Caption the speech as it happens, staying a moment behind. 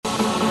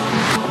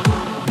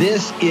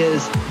This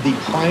is the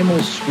primal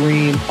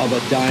scream of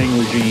a dying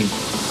regime.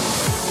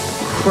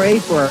 Pray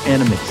for our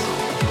enemies,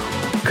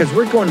 because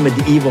we're going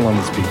medieval on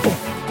these people.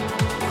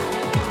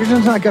 You're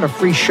just not got a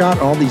free shot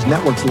on all these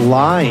networks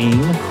lying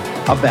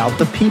about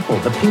the people.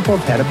 The people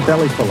have had a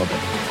belly full of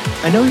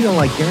it. I know you don't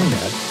like hearing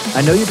that.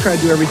 I know you try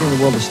to do everything in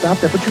the world to stop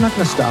that, but you're not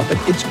going to stop it.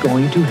 It's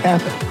going to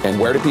happen. And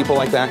where do people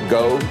like that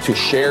go to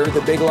share the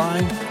big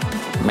lie?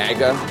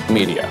 MAGA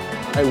media.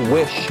 I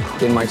wish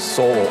in my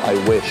soul, I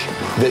wish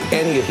that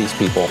any of these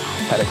people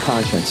had a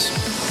conscience.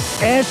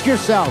 Ask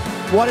yourself,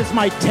 what is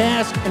my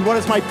task and what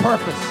is my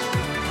purpose?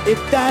 If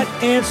that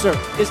answer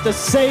is to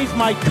save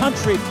my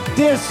country,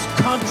 this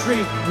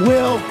country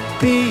will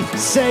be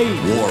saved.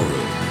 War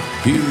Room.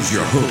 Here's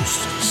your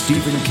host,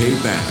 Stephen K.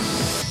 Bannon.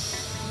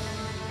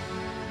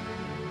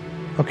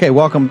 Okay,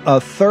 welcome.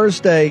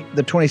 Thursday,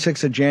 the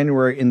 26th of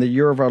January, in the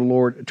year of our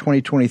Lord,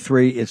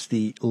 2023. It's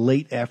the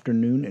late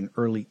afternoon and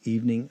early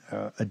evening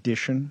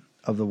edition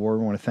of the War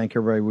Room. I want to thank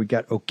everybody. We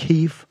got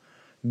O'Keefe,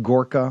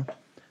 Gorka,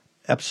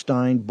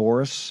 Epstein,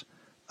 Boris,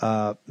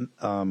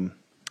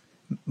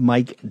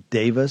 Mike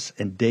Davis,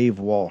 and Dave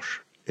Walsh.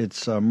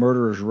 It's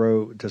Murderers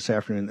Row this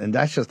afternoon, and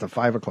that's just the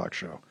 5 o'clock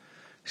show.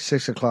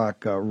 6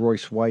 o'clock,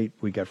 Royce White.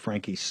 We got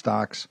Frankie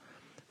Stocks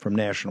from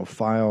National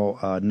File,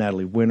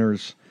 Natalie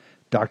Winters,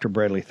 Dr.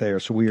 Bradley Thayer.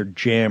 So we are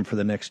jammed for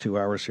the next 2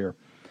 hours here.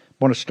 I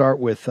want to start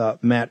with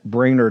Matt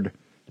Brainerd.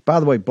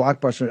 By the way,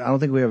 Blockbuster, I don't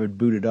think we have it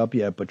booted up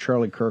yet, but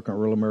Charlie Kirk on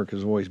Real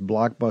America's Voice,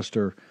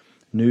 Blockbuster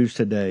News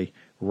today.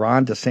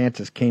 Ron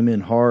DeSantis came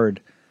in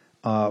hard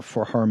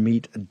for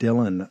Harmeet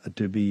Dillon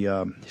to be,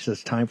 he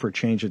says, time for a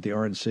change at the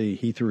RNC.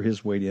 He threw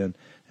his weight in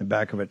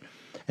back of it.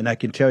 And I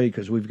can tell you,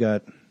 because we've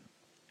got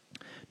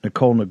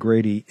Nicole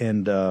Negrady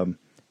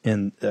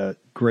and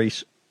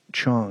Grace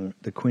Chung,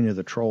 the Queen of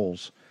the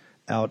Trolls,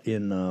 out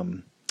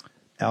in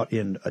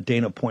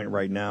Dana Point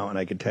right now, and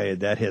I can tell you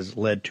that has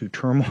led to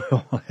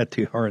turmoil at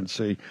the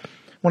RNC. I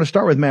want to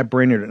start with Matt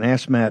Brainerd and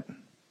ask Matt.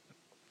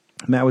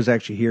 Matt was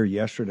actually here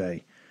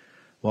yesterday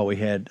while we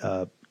had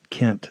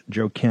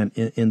Joe Kent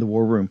in the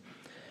War Room.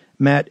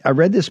 Matt, I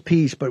read this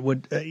piece, but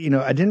I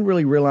didn't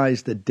really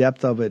realize the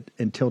depth of it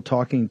until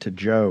talking to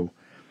Joe.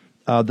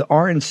 The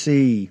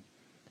RNC, and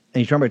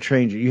you're talking about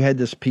change. You had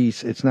this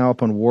piece. It's now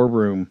up on War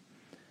Room.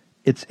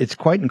 It's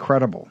quite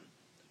incredible.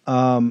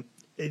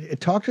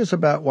 Talk to us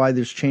about why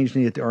there's change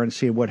needed at the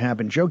RNC and what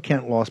happened. Joe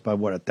Kent lost by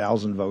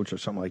 1,000 votes or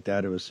something like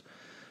that. It was,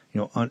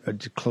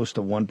 close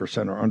to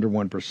 1% or under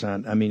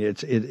 1%. I mean,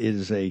 it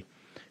is a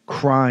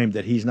crime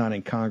that he's not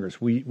in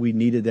Congress. We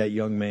needed that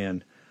young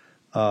man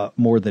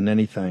more than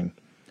anything.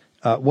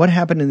 What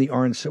happened in the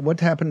RNC? What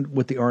happened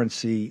with the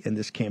RNC in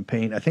this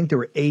campaign? I think there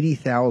were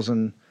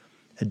 80,000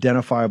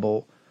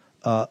 identifiable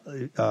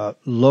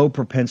low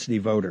propensity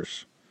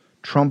voters,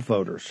 Trump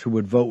voters, who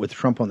would vote with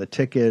Trump on the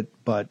ticket,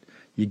 but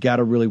you got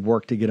to really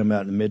work to get them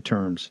out in the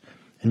midterms,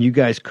 and you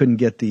guys couldn't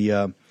get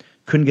the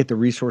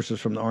resources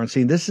from the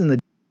RNC. And this is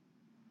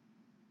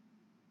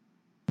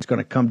it's going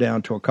to come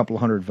down to a couple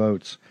of hundred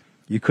votes.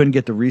 You couldn't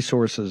get the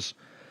resources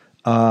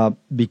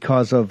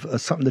because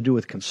of something to do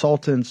with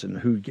consultants and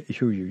who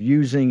you're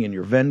using and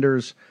your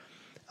vendors.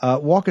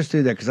 Walk us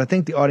through that, because I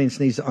think the audience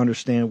needs to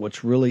understand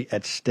what's really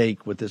at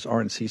stake with this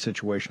RNC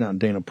situation out in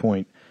Dana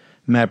Point.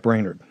 Matt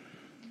Brainerd.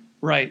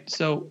 Right.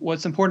 So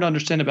what's important to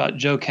understand about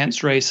Joe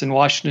Kent's race in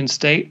Washington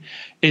State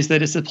is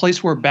that it's a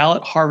place where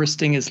ballot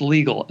harvesting is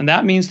legal. And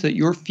that means that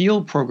your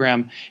field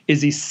program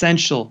is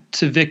essential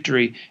to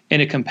victory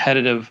in a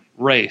competitive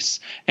race.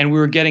 And we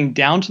were getting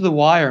down to the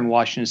wire in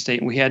Washington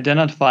State. And we had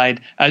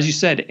identified, as you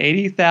said,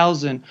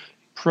 80,000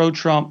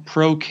 pro-Trump,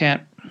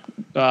 pro-Kent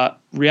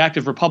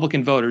reactive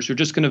Republican voters who are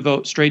just going to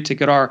vote straight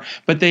ticket R,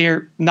 but they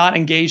are not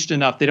engaged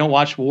enough. They don't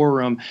watch War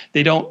Room.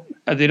 They don't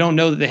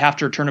know that they have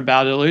to return a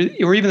ballot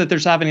or even that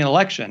there's having an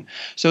election.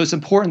 So it's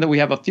important that we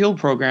have a field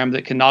program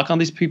that can knock on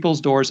these people's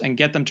doors and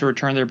get them to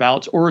return their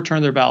ballots or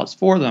return their ballots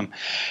for them.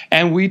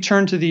 And we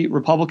turned to the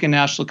Republican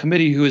National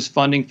Committee, who is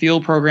funding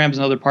field programs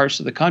in other parts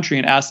of the country,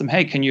 and asked them,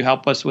 hey, can you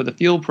help us with a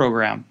field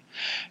program?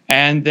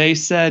 And they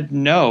said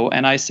no.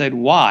 And I said,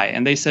 why?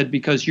 And they said,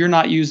 because you're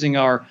not using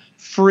our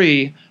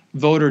free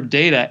voter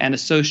data and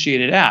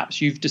associated apps.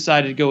 You've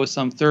decided to go with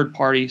some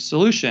third-party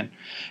solution.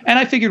 And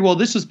I figured, well,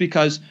 this was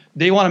because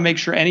they want to make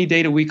sure any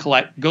data we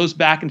collect goes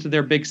back into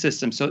their big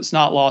system so it's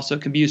not lost, so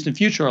it can be used in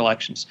future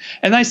elections.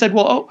 And I said,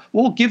 well,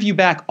 we'll give you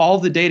back all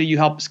the data you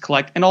helped us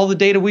collect and all the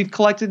data we've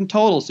collected in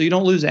total so you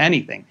don't lose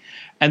anything.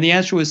 And the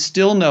answer was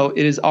still no.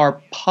 It is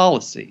our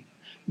policy,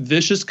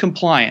 vicious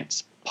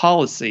compliance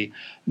policy,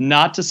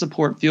 not to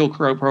support field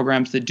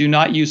programs that do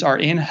not use our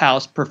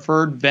in-house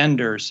preferred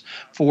vendors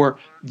for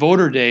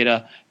voter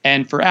data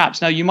and for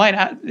apps. Now, you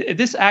might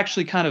this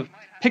actually kind of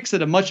picks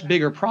at a much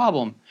bigger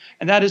problem,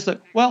 and that is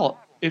that, well,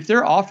 if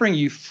they're offering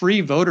you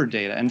free voter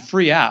data and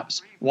free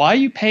apps, why are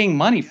you paying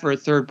money for a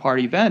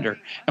third-party vendor?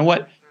 And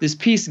what this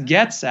piece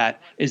gets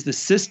at is the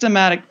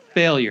systematic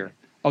failure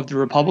of the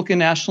Republican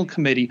National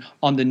Committee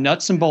on the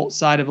nuts and bolts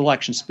side of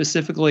elections,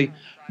 specifically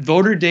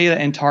voter data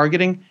and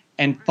targeting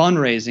and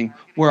fundraising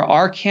where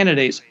our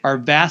candidates are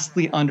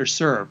vastly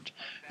underserved.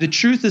 The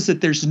truth is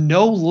that there's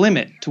no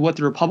limit to what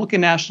the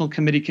Republican National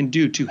Committee can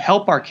do to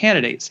help our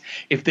candidates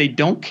if they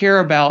don't care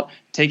about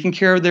taking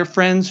care of their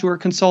friends who are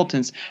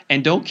consultants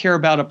and don't care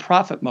about a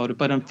profit motive.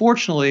 But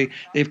unfortunately,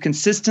 they've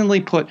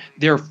consistently put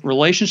their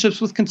relationships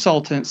with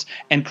consultants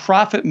and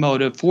profit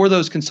motive for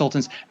those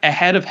consultants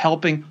ahead of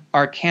helping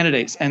our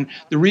candidates. And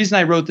the reason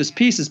I wrote this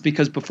piece is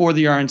because before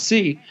the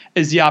RNC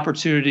is the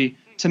opportunity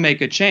to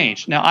make a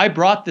change. Now, I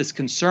brought this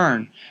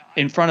concern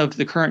in front of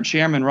the current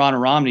chairman, Ronna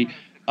Romney,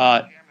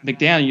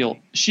 McDaniel.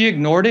 She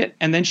ignored it,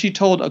 and then she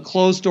told a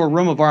closed-door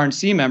room of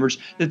RNC members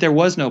that there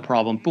was no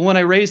problem. But when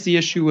I raised the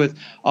issue with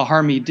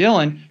Harmeet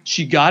Dillon,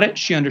 she got it,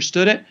 she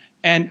understood it,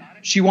 and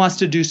she wants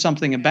to do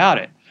something about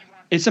it.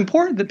 It's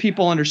important that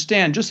people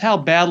understand just how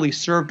badly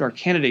served our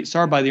candidates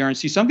are by the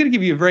RNC. So I'm going to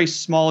give you a very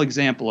small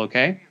example,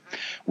 okay?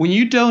 When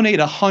you donate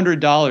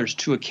 $100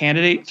 to a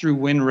candidate through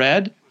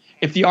WinRed,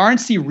 if the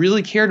RNC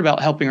really cared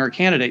about helping our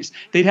candidates,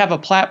 they'd have a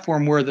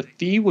platform where the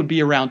fee would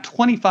be around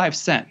 25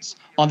 cents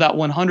on that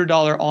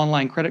 $100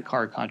 online credit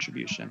card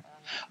contribution.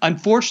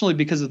 Unfortunately,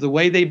 because of the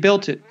way they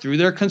built it through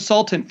their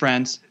consultant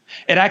friends,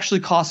 it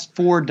actually costs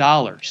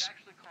 $4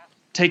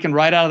 taken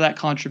right out of that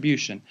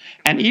contribution.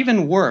 And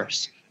even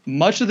worse,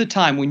 much of the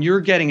time when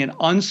you're getting an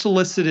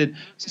unsolicited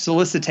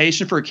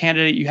solicitation for a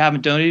candidate you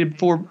haven't donated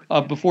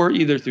before,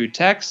 either through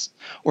text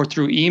or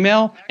through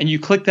email, and you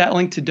click that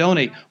link to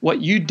donate, what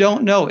you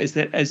don't know is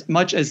that as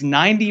much as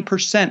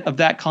 90% of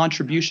that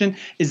contribution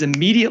is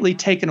immediately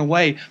taken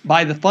away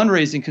by the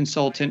fundraising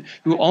consultant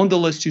who owned the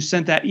list, who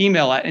sent that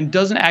email out, and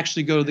doesn't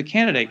actually go to the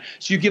candidate.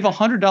 So you give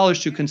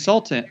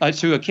 $100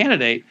 to a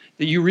candidate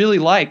that you really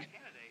like,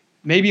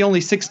 maybe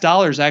only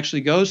 $6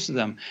 actually goes to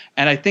them.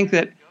 And I think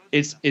that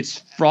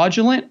it's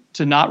fraudulent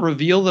to not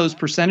reveal those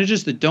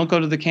percentages that don't go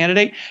to the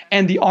candidate.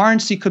 And the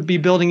RNC could be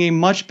building a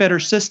much better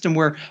system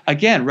where,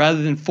 again,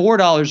 rather than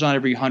 $4 on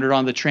every 100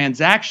 on the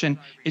transaction,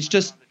 it's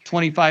just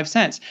 25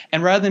 cents.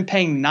 And rather than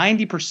paying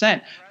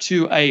 90%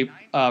 to a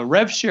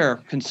rev share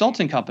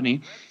consulting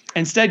company,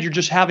 instead, you're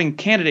just having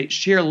candidates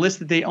share lists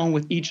that they own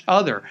with each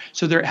other.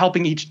 So they're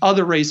helping each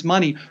other raise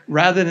money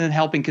rather than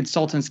helping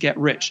consultants get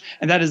rich.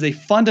 And that is a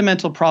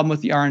fundamental problem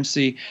with the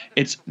RNC.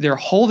 They're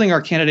holding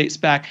our candidates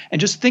back. And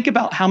just think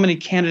about how many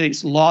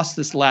candidates lost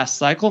this last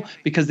cycle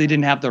because they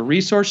didn't have the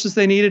resources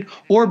they needed,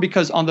 or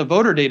because on the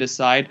voter data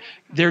side,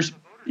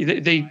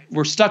 they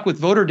were stuck with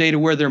voter data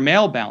where their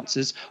mail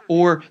bounces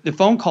or the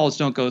phone calls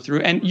don't go through.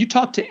 And you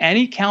talk to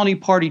any county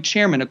party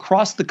chairman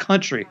across the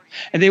country,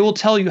 and they will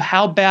tell you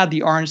how bad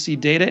the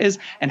RNC data is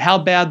and how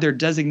bad their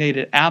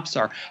designated apps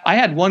are. I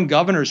had one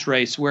governor's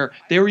race where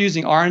they were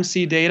using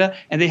RNC data,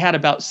 and they had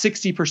about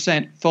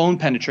 60% phone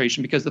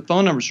penetration because the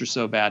phone numbers were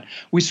so bad.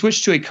 We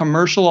switched to a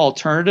commercial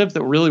alternative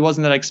that really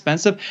wasn't that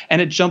expensive,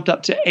 and it jumped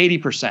up to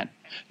 80%.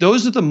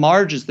 Those are the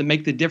margins that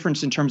make the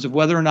difference in terms of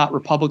whether or not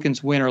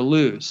Republicans win or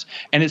lose.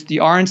 And it's the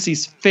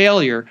RNC's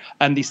failure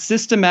and the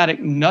systematic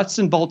nuts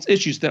and bolts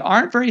issues that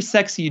aren't very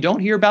sexy. You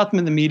don't hear about them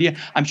in the media.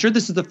 I'm sure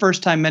this is the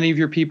first time many of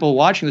your people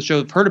watching the show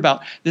have heard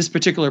about this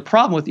particular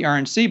problem with the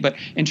RNC. But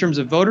in terms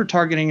of voter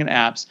targeting and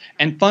apps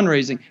and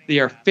fundraising, they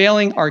are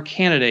failing our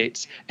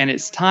candidates. And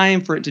it's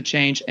time for it to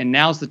change. And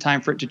now's the time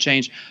for it to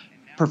change,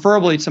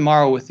 preferably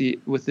tomorrow with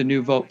the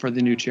new vote for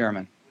the new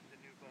chairman.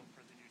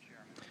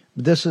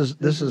 This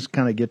is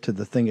kind of get to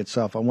the thing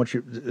itself. I want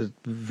you to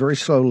very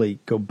slowly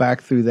go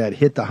back through that,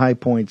 hit the high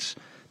points.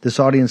 This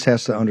audience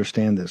has to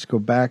understand this. Go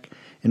back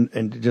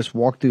and just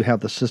walk through how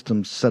the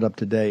system's set up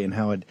today and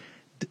how it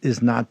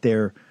is not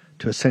there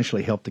to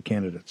essentially help the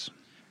candidates.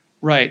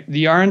 Right.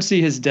 The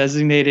RNC has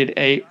designated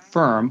a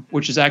firm,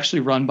 which is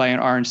actually run by an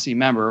RNC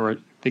member, or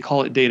they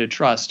call it Data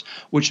Trust,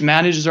 which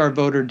manages our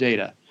voter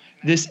data.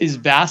 This is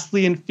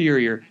vastly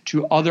inferior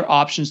to other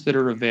options that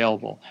are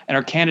available, and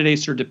our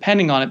candidates are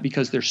depending on it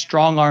because they're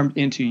strong-armed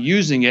into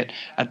using it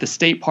at the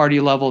state party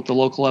level, at the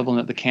local level,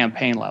 and at the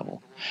campaign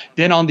level.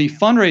 Then on the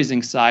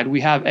fundraising side, we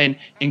have an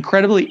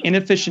incredibly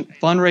inefficient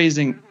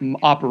fundraising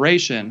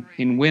operation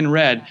in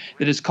WinRed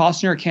that is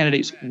costing our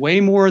candidates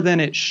way more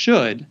than it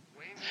should,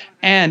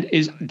 and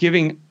is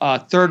giving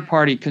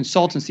third-party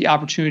consultants the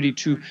opportunity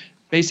to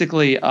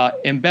basically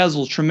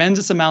embezzles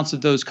tremendous amounts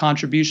of those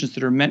contributions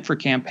that are meant for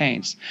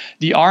campaigns.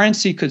 The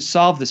RNC could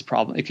solve this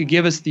problem. It could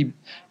give us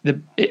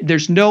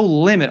there's no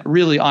limit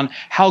really on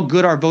how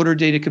good our voter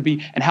data could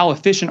be and how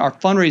efficient our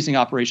fundraising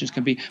operations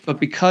can be.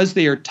 But because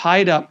they are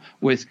tied up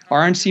with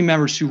RNC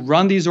members who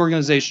run these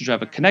organizations, who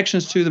have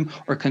connections to them,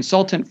 or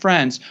consultant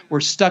friends, we're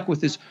stuck with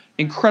this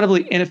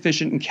incredibly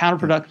inefficient and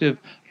counterproductive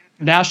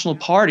national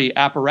party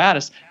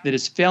apparatus that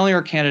is failing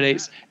our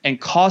candidates and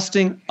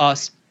costing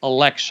us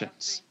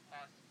elections.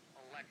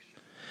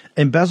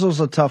 Embezzle's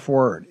a tough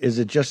word. Is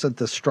it just that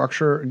the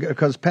structure?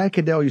 Because Pat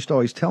Caddell used to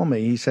always tell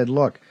me, he said,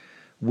 look,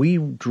 we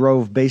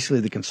drove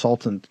basically the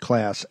consultant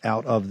class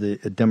out of the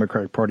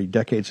Democratic Party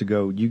decades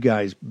ago. You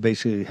guys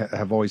basically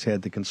have always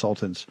had the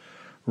consultants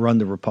run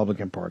the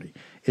Republican Party.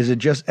 Is it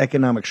just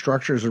economic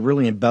structure? Is it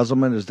really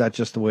embezzlement? Is that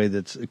just the way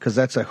because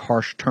that's a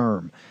harsh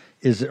term.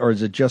 is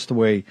it just the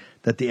way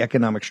that the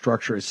economic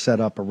structure is set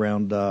up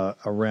around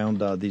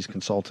these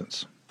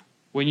consultants?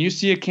 When you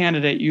see a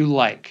candidate you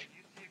like,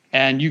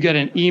 and you get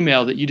an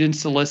email that you didn't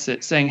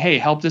solicit saying, "Hey,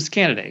 help this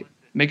candidate,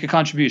 make a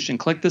contribution,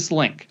 click this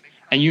link,"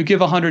 and you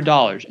give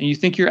 $100, and you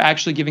think you're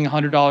actually giving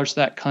 $100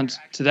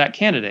 to that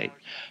candidate,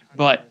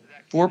 but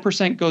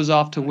 4% goes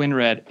off to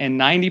WinRed, and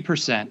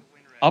 90%,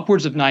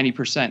 upwards of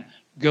 90%,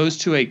 goes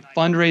to a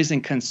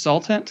fundraising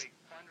consultant,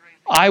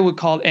 I would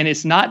call, and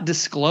it's not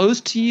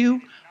disclosed to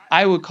you,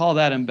 I would call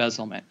that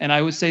embezzlement. And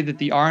I would say that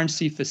the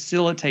RNC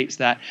facilitates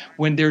that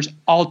when there's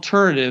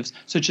alternatives,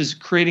 such as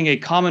creating a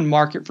common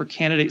market for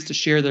candidates to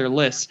share their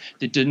lists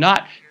that do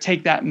not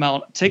take that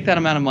amount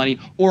of money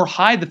or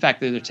hide the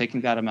fact that they're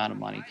taking that amount of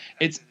money.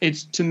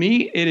 It's to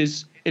me, it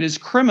is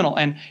criminal,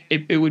 and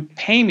it would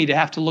pay me to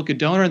have to look a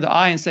donor in the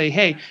eye and say,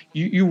 "Hey,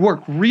 you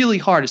work really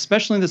hard,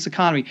 especially in this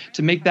economy,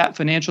 to make that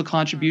financial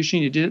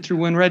contribution. You did it through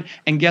WinRed,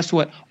 and guess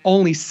what?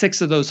 Only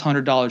 6 of those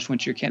 $100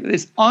 went to your candidate."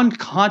 It's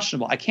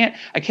unconscionable. I can't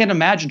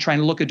imagine trying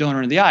to look a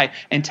donor in the eye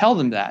and tell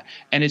them that,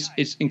 and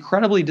it's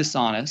incredibly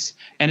dishonest,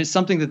 and it's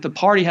something that the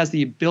party has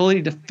the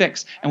ability to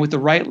fix, and with the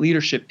right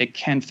leadership, it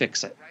can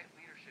fix it.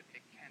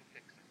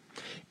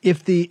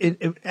 If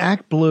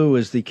Act Blue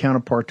is the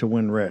counterpart to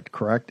WinRed,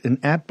 correct? And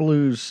Act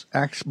Blue's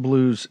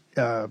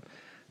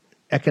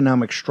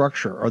economic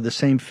structure, are the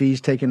same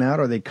fees taken out?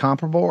 Are they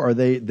comparable? Or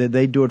did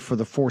they do it for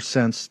the 4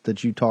 cents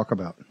that you talk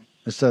about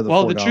instead of the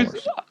 $4? The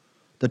truth,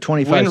 the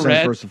 25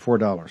 cents versus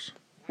 $4.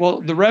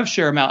 Well, the rev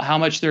share amount, how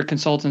much their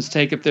consultants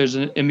take if there's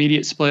an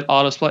immediate split,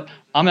 auto split.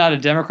 I'm not a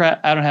Democrat.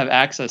 I don't have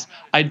access.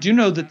 I do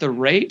know that the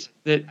rate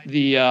that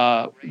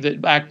that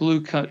Act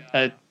Blue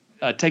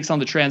takes on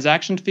the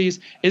transaction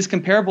fees is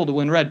comparable to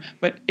WinRed,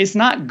 but it's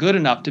not good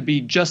enough to be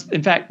just.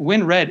 In fact,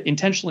 WinRed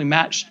intentionally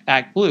matched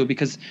Act Blue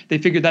because they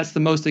figured that's the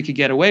most they could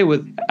get away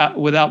with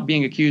without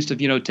being accused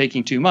of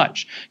taking too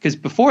much. Because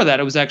before that,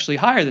 it was actually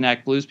higher than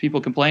Act Blue's. People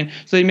complained,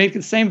 so they made it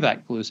the same as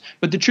Act Blue's.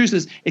 But the truth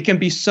is, it can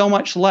be so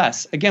much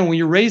less. Again, when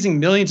you're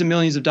raising millions and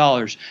millions of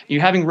dollars, you're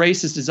having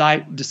races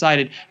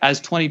decided as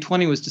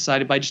 2020 was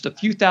decided by just a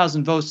few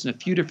thousand votes in a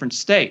few different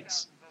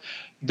states.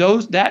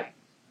 That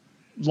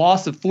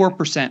loss of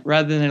 4%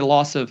 rather than a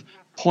loss of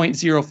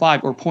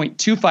 0.05 or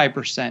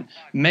 0.25%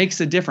 makes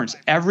a difference.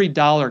 Every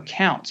dollar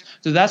counts.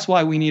 So that's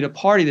why we need a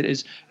party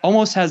that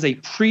almost has a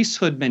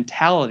priesthood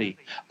mentality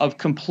of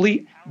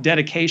complete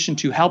dedication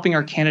to helping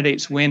our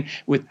candidates win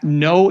with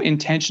no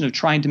intention of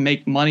trying to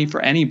make money for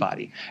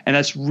anybody. And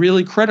that's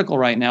really critical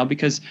right now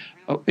because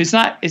it's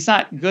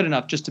not good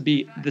enough just to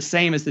be the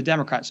same as the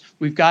Democrats.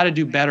 We've got to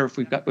do better if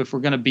we're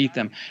going to beat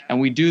them.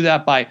 And we do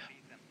that by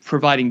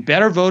providing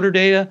better voter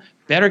data,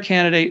 better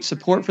candidate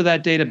support for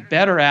that data,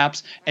 better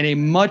apps, and a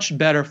much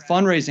better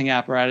fundraising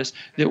apparatus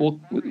that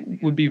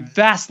would be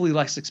vastly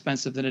less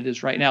expensive than it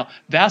is right now,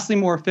 vastly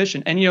more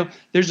efficient. And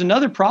there's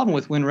another problem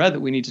with WinRed that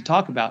we need to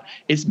talk about.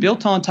 It's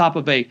built on top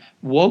of a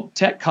woke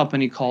tech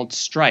company called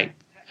Stripe.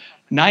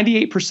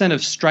 98%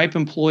 of Stripe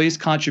employees'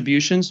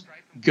 contributions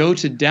go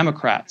to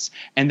Democrats,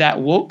 and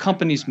that woke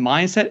company's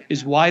mindset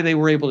is why they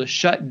were able to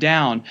shut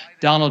down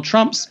Donald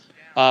Trump's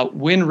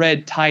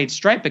WinRed tied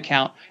Stripe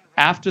account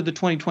after the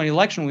 2020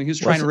 election when he was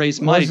trying to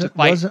raise money to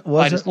fight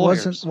his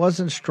lawyers.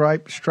 Wasn't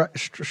Stripe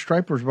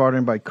was brought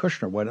in by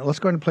Kushner? Let's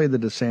go ahead and play the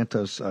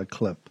DeSantis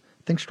clip.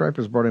 I think Stripe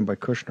was brought in by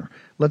Kushner.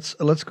 Let's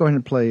go ahead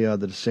and play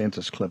the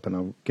DeSantis clip, and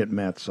I'll get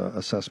Matt's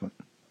assessment.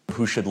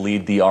 Who should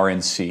lead the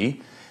RNC,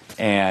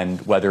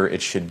 and whether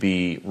it should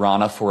be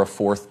Rana for a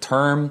 4th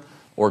term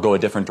or go a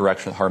different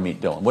direction with Harmeet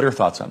Dillon. What are your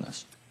thoughts on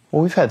this?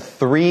 Well, we've had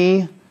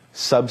 3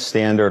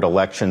 substandard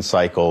election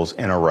cycles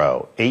in a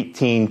row,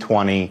 18,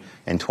 20,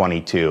 and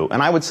 22.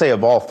 And I would say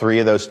of all 3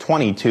 of those,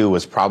 22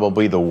 was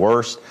probably the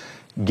worst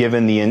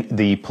given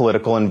the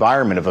political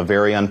environment of a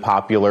very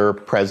unpopular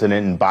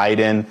president in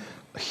Biden.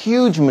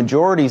 Huge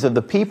majorities of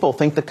the people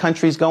think the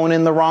country's going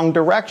in the wrong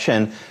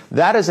direction.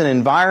 That is an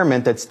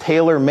environment that's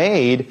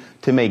tailor-made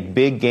to make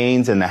big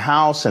gains in the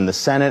House and the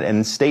Senate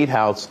and state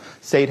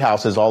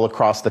houses all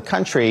across the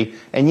country,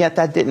 and yet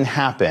that didn't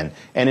happen.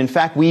 And in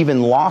fact, we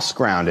even lost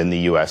ground in the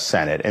U.S.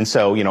 Senate. And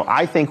so,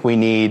 I think we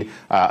need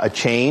a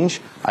change.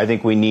 I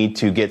think we need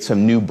to get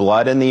some new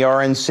blood in the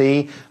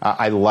RNC.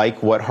 I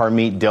like what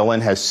Harmeet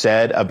Dillon has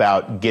said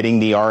about getting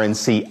the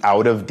RNC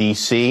out of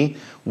D.C.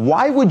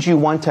 Why would you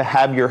want to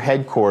have your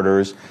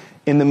headquarters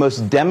in the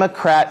most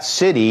Democrat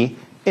city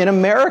in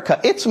America?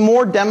 It's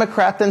more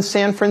Democrat than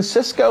San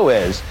Francisco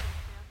is.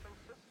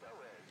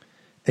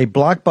 A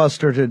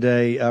blockbuster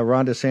today.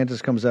 Ron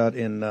DeSantis comes out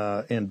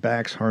and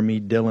backs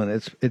Harmeet Dillon.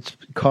 It's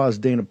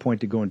caused Dana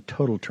Point to go in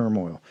total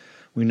turmoil.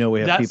 We know we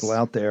have people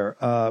out there.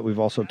 We've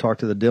also talked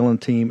to the Dillon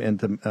team and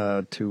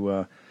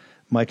to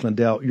Mike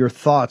Lindell. Your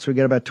thoughts? We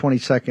got about 20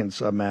 seconds,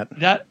 Matt.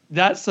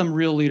 That's some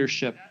real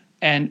leadership.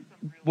 And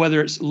whether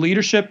it's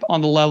leadership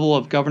on the level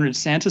of Governor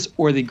DeSantis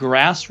or the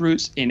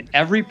grassroots in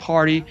every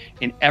party,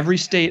 in every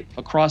state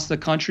across the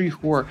country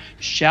who are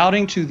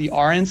shouting to the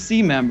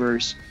RNC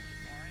members,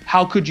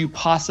 how could you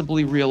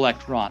possibly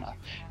reelect Rana?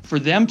 for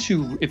them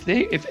to,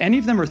 if any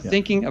of them are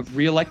thinking of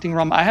reelecting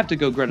Ron, I have to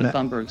go Greta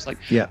Thunberg's. Like,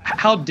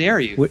 how dare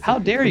you? How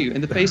dare you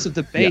in the face of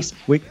the base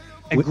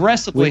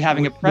aggressively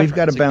having a preference? We've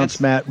got to bounce,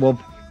 Matt. We'll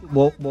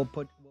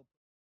put.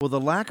 Will the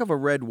lack of a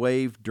red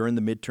wave during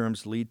the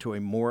midterms lead to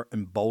a more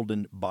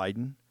emboldened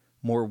Biden,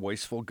 more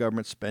wasteful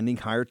government spending,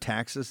 higher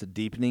taxes, a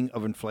deepening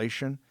of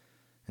inflation?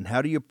 And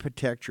how do you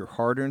protect your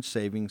hard-earned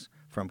savings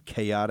from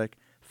chaotic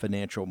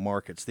financial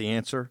markets? The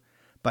answer: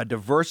 by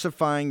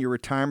diversifying your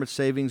retirement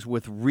savings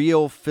with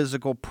real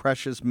physical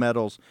precious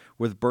metals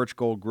with Birch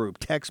Gold Group.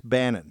 Text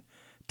Bannon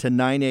to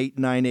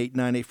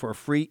 989898 for a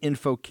free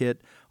info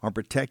kit on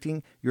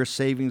protecting your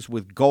savings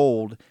with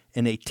gold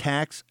in a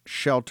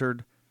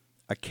tax-sheltered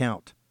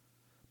account.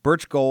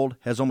 Birch Gold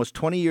has almost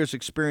 20 years'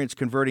 experience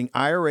converting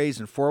IRAs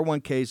and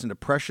 401ks into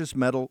precious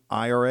metal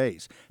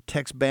IRAs.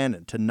 Text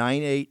Bannon to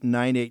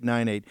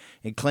 989898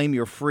 and claim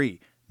your free,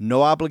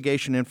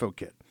 no-obligation info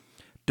kit.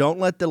 Don't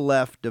let the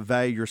left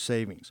devalue your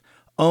savings.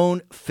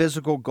 Own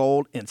physical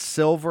gold and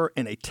silver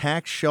in a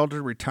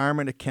tax-sheltered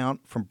retirement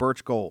account from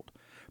Birch Gold.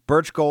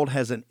 Birch Gold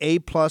has an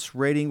A-plus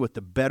rating with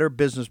the Better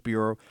Business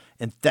Bureau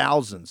and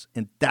thousands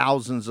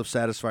of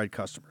satisfied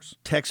customers.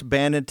 Text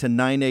Bannon to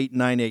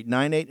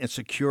 989898 and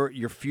secure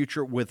your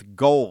future with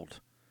gold.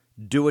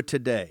 Do it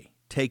today.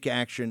 Take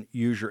action.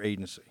 Use your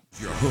agency.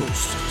 Your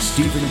host,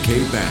 Stephen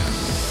K. Bannon.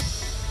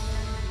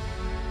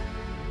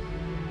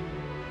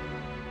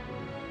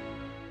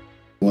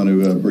 I want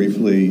to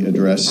briefly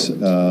address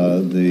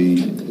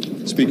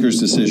the Speaker's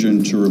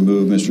decision to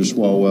remove Mr.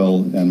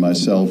 Swalwell and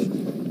myself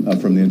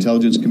from the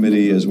Intelligence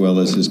Committee, as well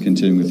as his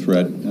continuing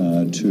threat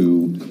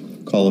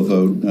to call a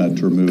vote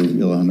to remove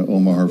Ilhan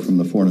Omar from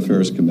the Foreign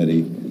Affairs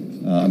Committee.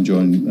 I'm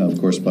joined,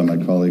 of course, by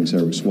my colleagues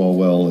Eric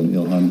Swalwell and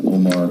Ilhan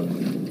Omar.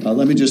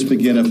 Let me just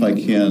begin, if I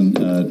can,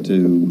 to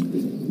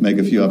make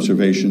a few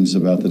observations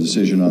about the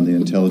decision on the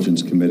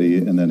Intelligence Committee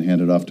and then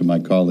hand it off to my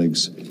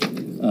colleagues.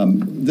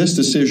 This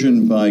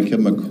decision by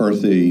Kevin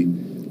McCarthy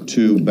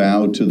to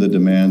bow to the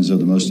demands of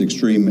the most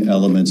extreme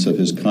elements of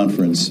his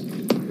conference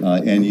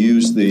and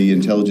use the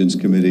Intelligence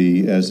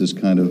Committee as this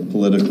kind of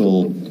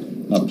political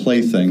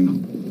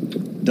plaything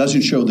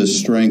doesn't show the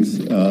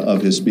strength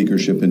of his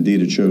speakership.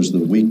 Indeed, it shows the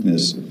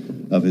weakness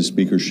of his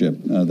speakership,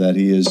 that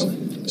he is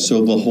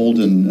so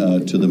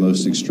beholden to the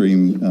most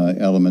extreme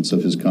elements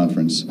of his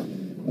conference.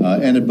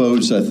 And it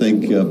bodes, I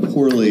think,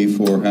 poorly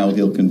for how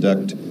he'll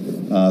conduct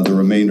the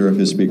remainder of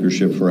his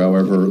speakership for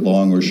however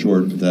long or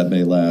short that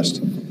may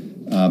last.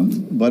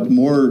 But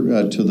more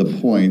to the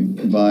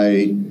point,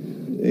 by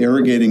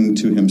arrogating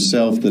to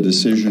himself the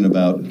decision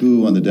about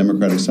who on the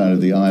Democratic side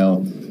of the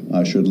aisle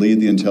should lead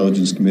the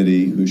Intelligence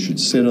Committee, who should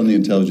sit on the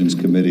Intelligence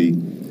Committee,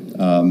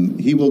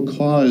 he will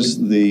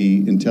cause the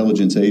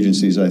intelligence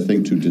agencies, I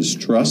think, to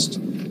distrust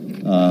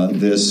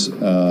this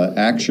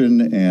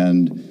action,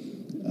 and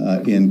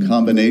in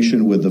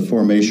combination with the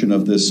formation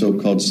of this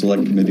so-called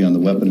Select Committee on the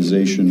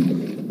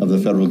Weaponization of the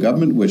Federal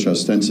Government, which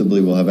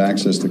ostensibly will have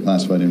access to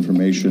classified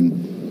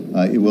information,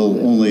 it will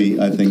only,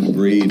 I think,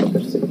 breed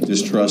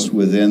distrust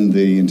within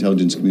the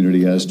intelligence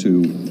community as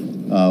to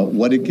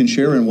what it can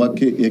share and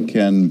what it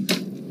can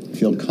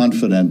feel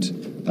confident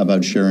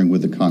about sharing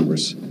with the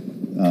Congress.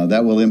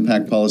 That will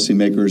impact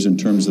policymakers in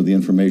terms of the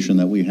information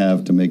that we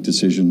have to make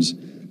decisions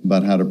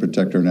about how to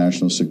protect our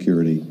national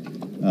security.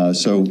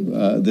 So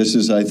this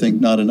is, I think,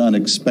 not an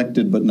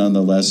unexpected but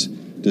nonetheless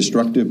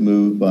destructive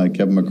move by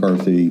Kevin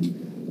McCarthy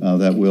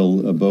that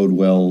will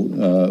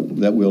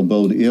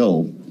bode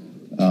ill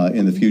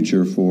in the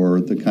future for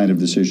the kind of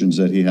decisions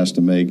that he has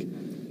to make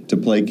to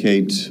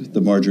placate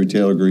the Marjorie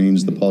Taylor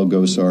Greens, the Paul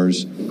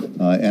Gosars,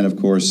 and, of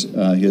course,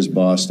 his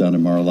boss down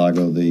in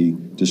Mar-a-Lago, the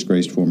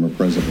disgraced former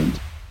president.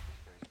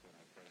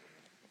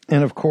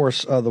 And, of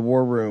course, the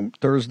War Room,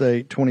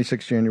 Thursday,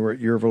 26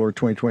 January, year of our Lord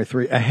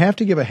 2023. I have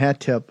to give a hat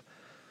tip.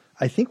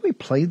 I think we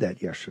played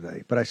that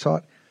yesterday, but I saw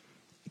it.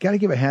 Got to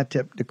give a hat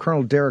tip to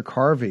Colonel Derek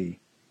Harvey,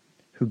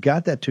 who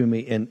got that to me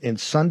in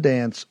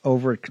Sundance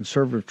over at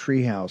Conservative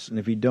Treehouse. And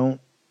if you don't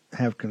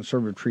have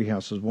Conservative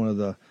Treehouse as one of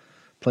the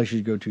places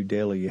you go to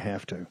daily, you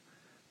have to.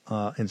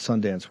 In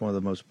Sundance, one of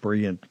the most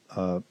brilliant,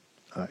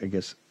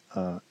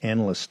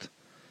 analysts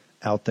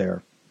out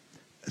there.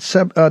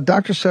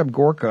 Dr. Seb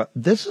Gorka,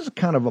 this is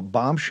kind of a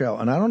bombshell,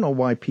 and I don't know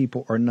why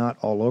people are not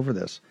all over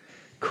this.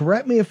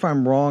 Correct me if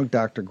I'm wrong,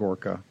 Dr.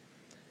 Gorka.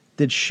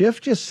 Did Schiff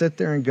just sit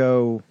there and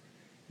go,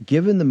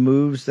 given the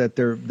moves that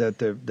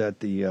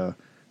the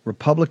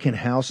Republican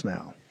House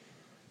now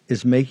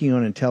is making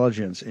on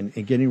intelligence and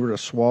getting rid of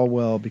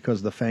Swalwell because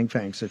of the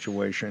Fang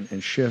situation,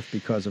 and Schiff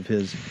because of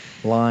his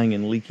lying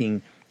and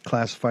leaking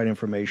classified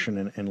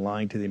information and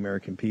lying to the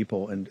American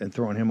people and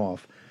throwing him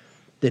off?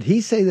 Did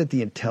he say that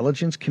the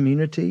intelligence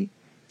community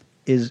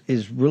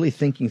is really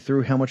thinking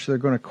through how much they're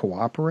going to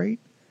cooperate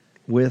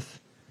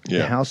with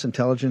the House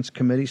Intelligence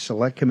Committee,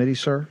 Select Committee,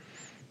 sir?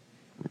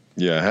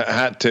 Yeah,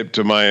 hat tip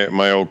to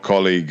my old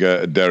colleague,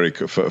 Derek,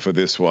 for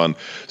this one.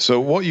 So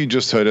what you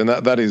just heard, and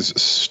that is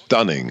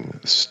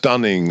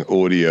stunning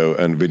audio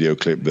and video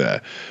clip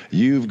there.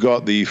 You've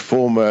got the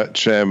former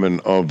chairman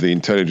of the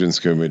Intelligence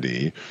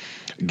Committee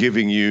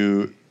giving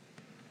you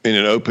in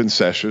an open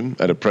session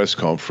at a press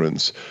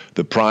conference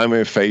the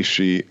prima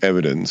facie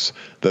evidence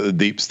that the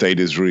deep state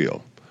is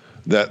real,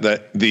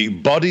 that the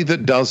body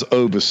that does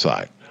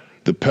oversight,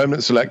 the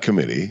Permanent Select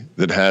Committee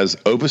that has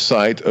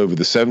oversight over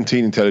the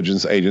 17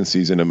 intelligence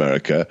agencies in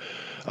America,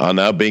 are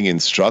now being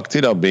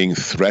instructed, are being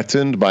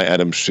threatened by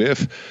Adam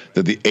Schiff,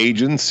 that the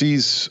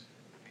agencies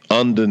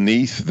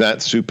underneath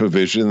that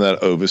supervision,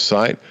 that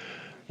oversight,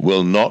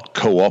 will not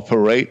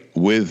cooperate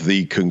with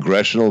the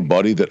congressional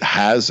body that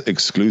has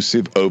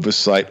exclusive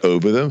oversight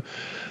over them.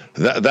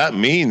 That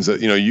means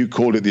that, you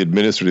called it the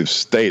administrative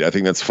state. I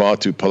think that's far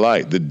too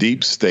polite. The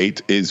deep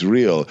state is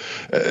real.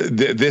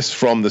 This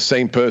from the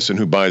same person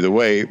who, by the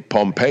way,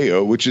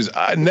 Pompeo, which is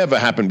never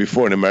happened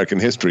before in American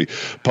history.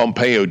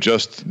 Pompeo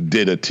just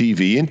did a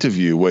TV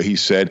interview where he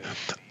said,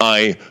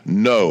 I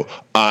know,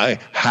 I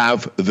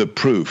have the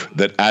proof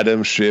that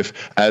Adam Schiff,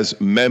 as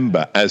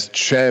member, as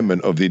chairman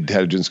of the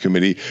Intelligence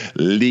Committee,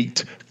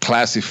 leaked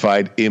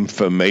classified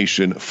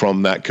information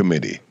from that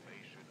committee.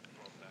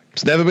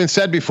 It's never been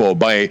said before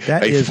by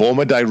a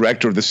former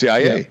director of the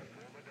CIA. Yeah.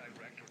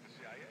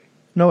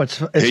 No,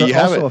 it's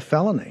also a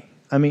felony.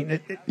 I mean,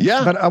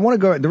 But I want to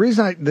go. The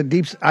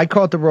reason I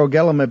call it the rogue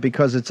element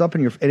because it's up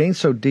in your. It ain't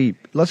so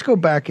deep. Let's go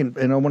back and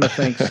I want to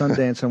thank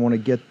Sundance. I want to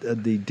get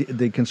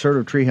the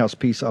conservative treehouse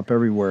piece up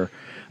everywhere.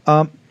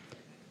 I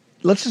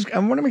want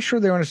to make sure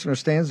they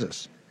understands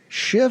this.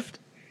 Schiff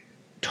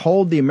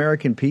told the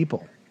American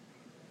people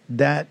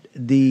that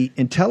the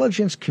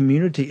intelligence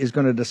community is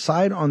going to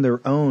decide on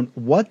their own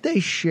what they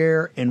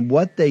share and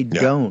what they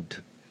don't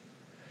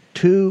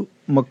to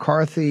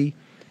McCarthy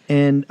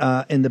and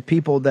the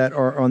people that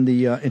are on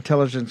the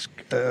intelligence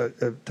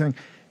thing.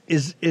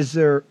 Is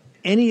there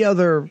any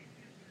other?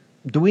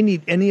 Do we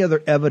need any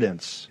other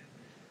evidence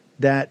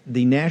that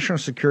the national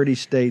security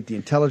state, the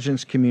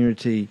intelligence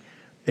community,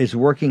 is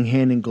working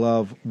hand in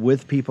glove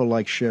with people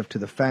like Schiff to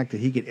the fact that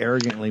he could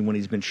arrogantly, when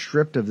he's been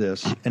stripped of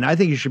this, and I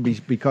think he should be,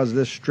 because of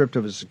this, stripped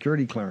of his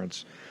security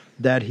clearance,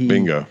 that he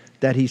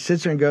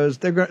sits there and goes,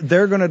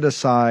 they're going to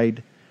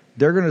decide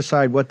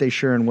what they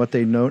share and what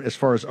they know as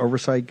far as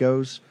oversight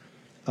goes,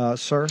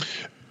 sir?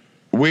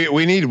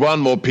 We need one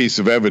more piece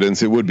of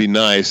evidence. It would be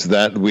nice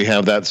that we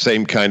have that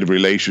same kind of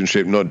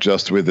relationship, not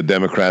just with the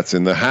Democrats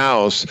in the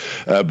House,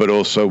 but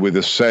also with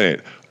the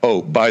Senate.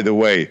 Oh, by the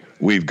way,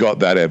 we've got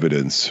that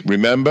evidence.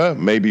 Remember,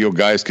 maybe your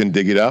guys can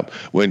dig it up,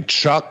 when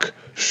Chuck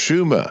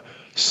Schumer,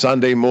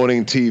 Sunday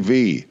Morning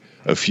TV,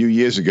 a few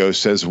years ago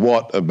says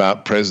what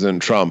about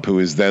President Trump, who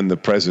is then the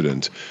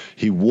president?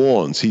 He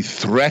warns, he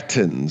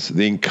threatens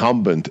the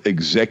incumbent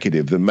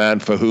executive, the man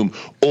for whom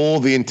all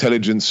the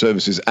intelligence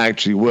services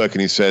actually work.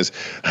 And he says,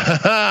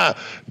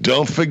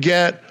 don't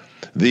forget,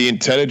 the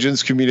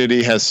intelligence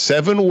community has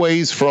 7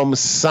 ways from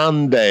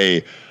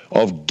Sunday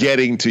of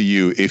getting to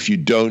you if you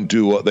don't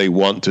do what they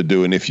want to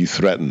do and if you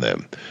threaten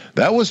them.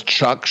 That was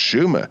Chuck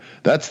Schumer.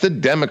 That's the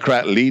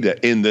Democrat leader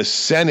in the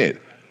Senate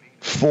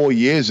 4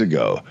 years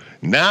ago.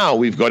 Now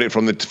we've got it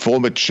from the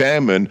former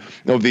chairman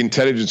of the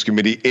Intelligence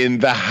Committee in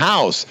the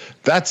House.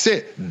 That's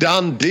it.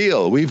 Done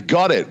deal. We've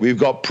got it. We've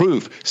got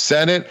proof.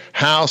 Senate,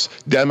 House,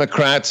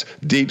 Democrats,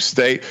 deep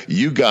state,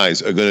 you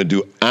guys are going to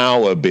do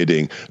our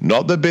bidding,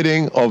 not the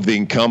bidding of the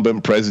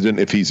incumbent president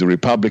if he's a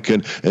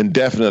Republican, and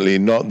definitely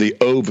not the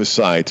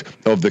oversight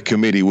of the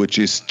committee, which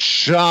is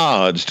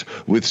charged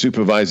with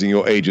supervising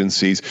your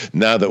agencies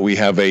now that we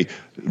have a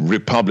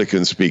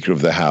Republican Speaker of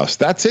the House.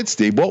 That's it,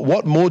 Steve.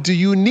 What more do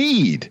you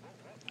need?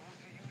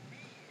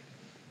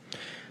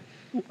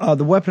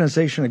 The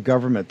weaponization of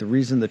government, the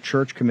reason the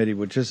Church Committee,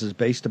 which this is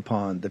based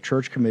upon, the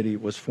Church Committee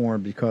was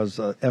formed because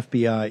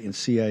FBI and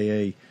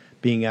CIA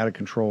being out of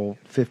control,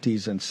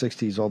 50s and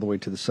 60s all the way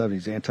to the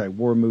 70s,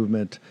 anti-war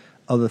movement,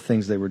 other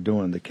things they were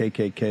doing, the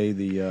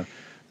KKK,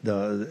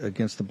 the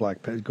against the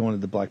going to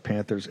the Black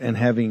Panthers, and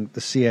having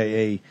the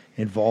CIA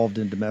involved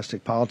in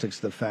domestic politics.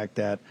 The fact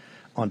that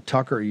on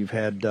Tucker, you've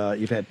had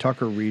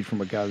Tucker Reed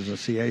from a guy who's in the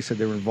CIA said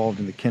they were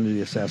involved in the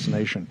Kennedy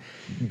assassination.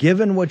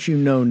 Given what you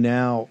know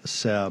now,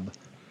 Seb,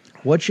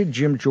 what should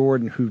Jim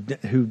Jordan, who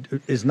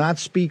is not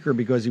Speaker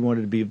because he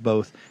wanted to be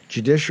both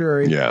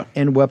judiciary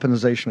and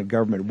weaponization of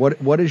government,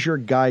 what is your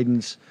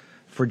guidance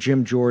for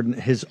Jim Jordan,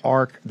 his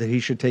arc that he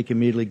should take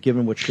immediately,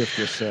 given what Schiff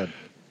just said?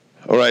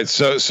 All right,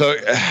 so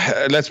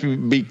let's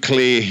be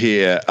clear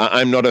here.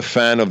 I'm not a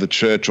fan of the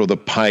Church or the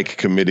Pike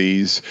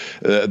committees.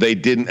 They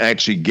didn't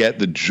actually get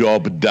the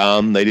job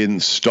done. They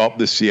didn't stop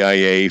the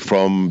CIA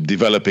from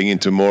developing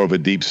into more of a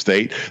deep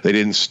state. They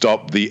didn't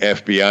stop the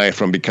FBI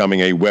from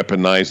becoming a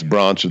weaponized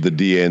branch of the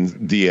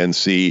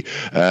DNC.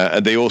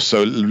 And they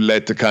also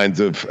led to kinds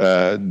of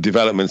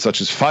developments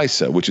such as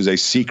FISA, which is a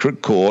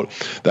secret court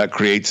that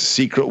creates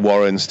secret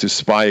warrants to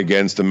spy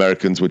against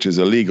Americans, which is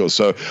illegal.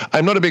 So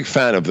I'm not a big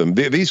fan of them.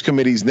 These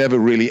committees never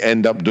really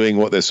end up doing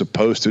what they're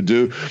supposed to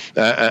do.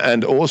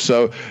 And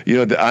also,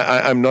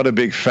 I'm not a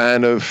big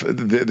fan of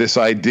this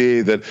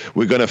idea that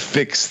we're going to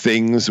fix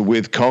things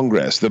with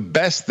Congress. The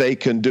best they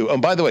can do.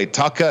 And by the way,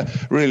 Tucker,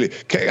 really,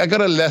 I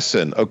got a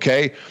lesson,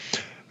 okay?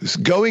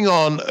 going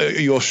on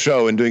your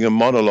show and doing a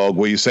monologue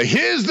where you say,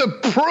 here's the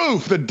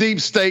proof the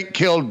deep state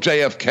killed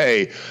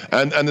JFK.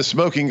 And the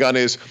smoking gun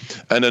is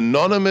an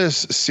anonymous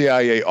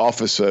CIA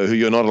officer who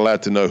you're not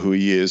allowed to know who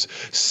he is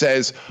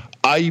says,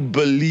 I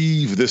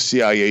believe the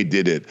CIA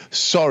did it.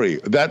 Sorry,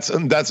 that's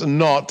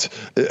not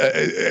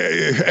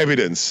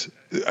evidence.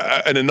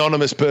 An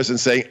anonymous person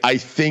saying, I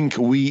think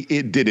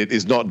it did it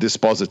is not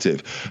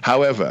dispositive.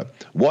 However,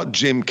 what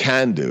Jim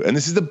can do, and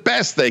this is the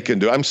best they can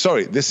do, I'm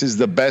sorry, this is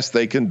the best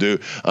they can do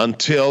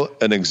until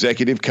an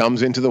executive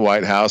comes into the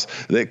White House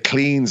that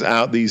cleans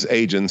out these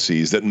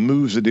agencies, that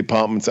moves the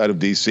departments out of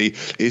D.C.,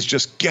 is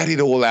just get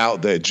it all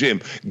out there. Jim,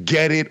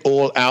 get it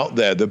all out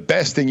there. The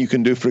best thing you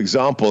can do, for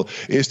example,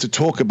 is to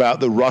talk about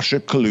the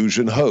Russia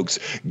collusion hoax.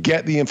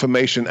 Get the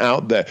information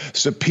out there.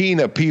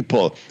 Subpoena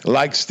people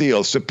like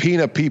Steele.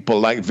 Subpoena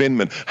people like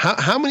Vindman.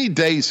 How many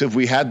days have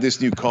we had this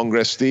new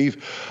Congress,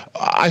 Steve?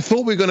 I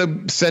thought we were going to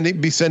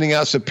be sending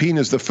out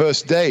subpoenas the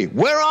first day.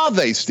 Where are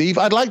they, Steve?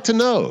 I'd like to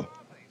know.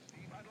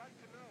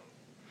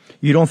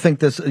 You don't think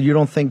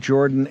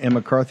Jordan and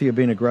McCarthy are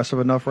being aggressive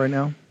enough right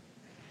now?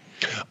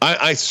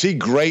 I see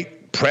great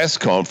press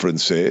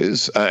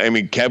conferences. I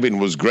mean, Kevin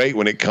was great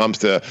when it comes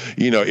to,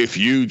 if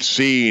you'd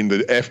seen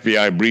the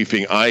FBI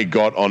briefing I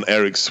got on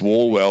Eric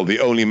Swalwell, the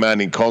only man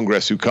in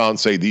Congress who can't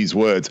say these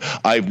words,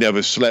 I've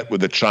never slept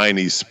with a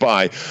Chinese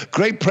spy.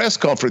 Great press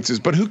conferences,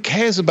 but who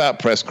cares about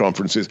press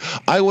conferences?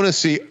 I want to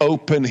see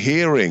open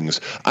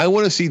hearings. I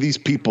want to see these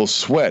people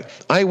sweat.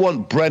 I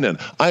want Brennan.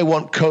 I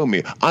want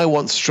Comey. I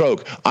want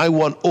Strzok. I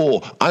want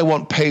Orr. I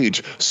want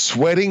Page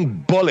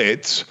sweating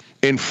bullets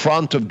in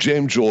front of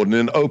Jim Jordan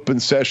in an open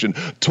session,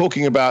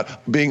 talking about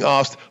being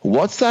asked,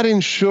 what's that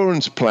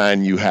insurance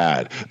plan you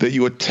had that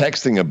you were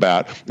texting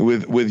about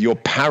with your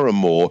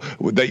paramour,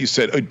 that you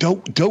said, oh,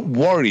 don't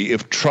worry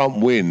if Trump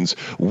wins,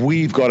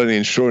 we've got an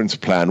insurance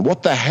plan.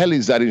 What the hell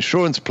is that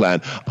insurance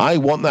plan? I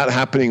want that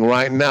happening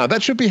right now.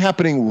 That should be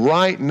happening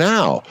right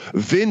now.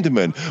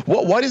 Vindman,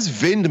 why does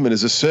Vindman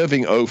as a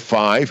serving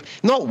 05,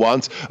 not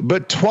once,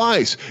 but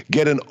twice,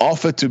 get an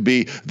offer to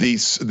be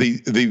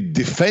the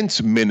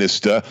defense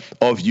minister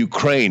of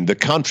Ukraine, the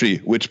country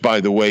which, by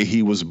the way,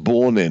 he was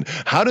born in?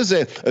 How does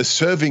a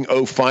serving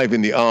 05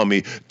 in the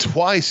army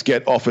twice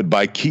get offered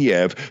by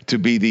Kiev to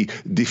be the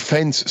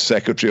defense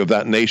secretary of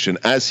that nation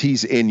as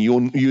he's in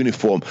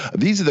uniform?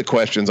 These are the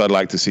questions I'd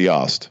like to see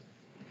asked.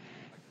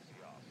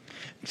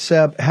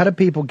 Seb, how do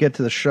people get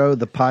to the show,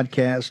 the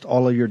podcast,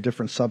 all of your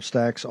different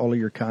Substacks, all of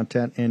your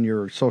content, and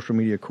your social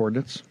media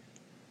coordinates?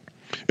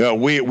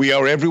 We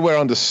are everywhere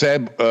under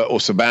Seb or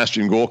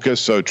Sebastian Gorka,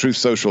 so Truth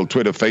Social,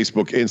 Twitter,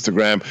 Facebook,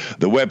 Instagram.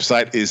 The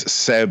website is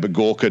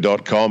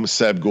sebgorka.com,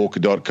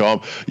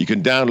 sebgorka.com. You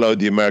can download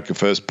the America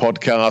First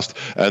podcast,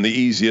 and the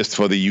easiest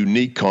for the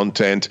unique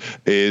content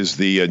is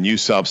the new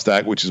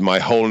Substack, which is my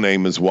whole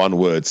name as one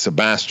word,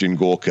 Sebastian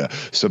Gorka,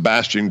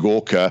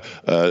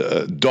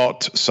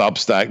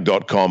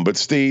 sebastiangorka.substack.com. But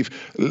Steve,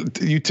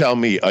 you tell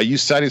me, are you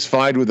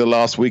satisfied with the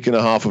last week and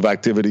a half of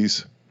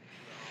activities?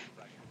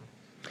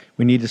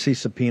 We need to see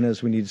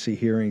subpoenas. We need to see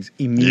hearings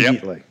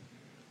immediately. Yep.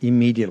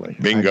 Immediately.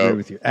 Bingo. I agree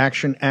with you.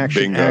 Action,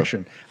 action, Bingo.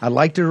 Action. I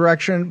like the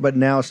direction, but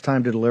now it's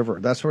time to deliver.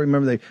 That's what I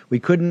remember.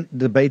 We couldn't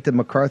debate the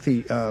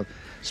McCarthy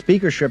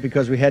speakership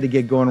because we had to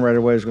get going right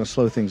away. It was going to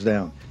slow things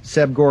down.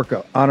 Seb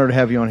Gorka, honored to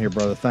have you on here,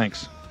 brother.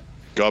 Thanks.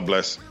 God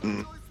bless.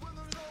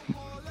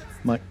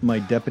 My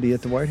deputy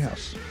at the White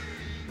House.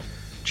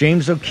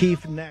 James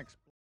O'Keefe next.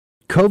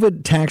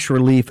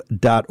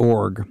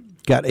 COVIDtaxrelief.org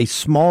got a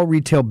small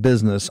retail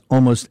business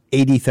almost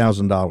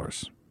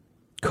 $80,000.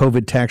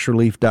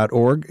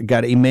 COVIDtaxrelief.org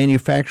got a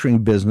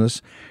manufacturing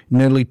business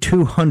nearly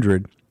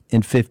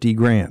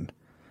 $250,000.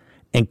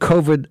 And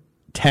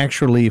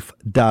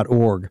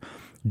COVIDtaxrelief.org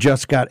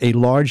just got a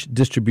large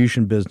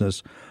distribution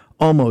business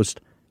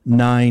almost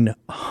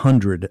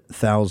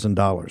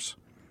 $900,000.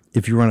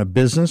 If you run a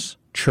business,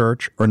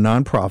 church, or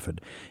nonprofit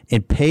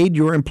and paid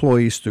your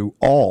employees through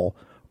all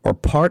or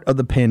part of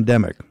the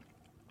pandemic,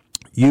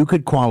 you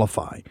could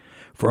qualify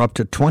for up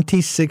to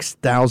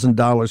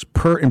 $26,000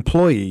 per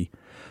employee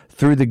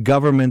through the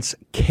government's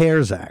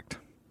CARES Act.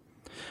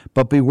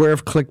 But beware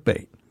of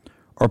clickbait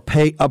or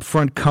pay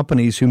upfront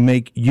companies who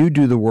make you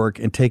do the work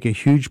and take a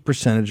huge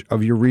percentage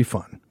of your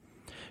refund.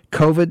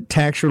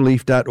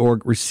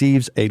 COVIDtaxrelief.org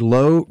receives a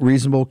low,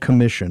 reasonable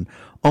commission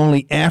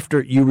only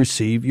after you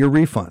receive your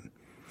refund.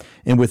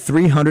 And with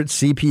 300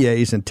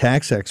 CPAs and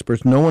tax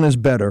experts, no one is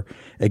better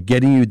at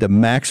getting you the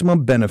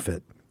maximum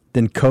benefit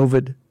than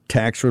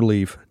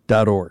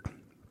COVIDtaxrelief.org.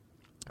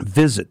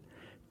 Visit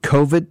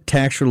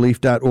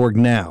COVIDtaxrelief.org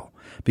now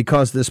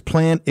because this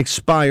plan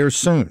expires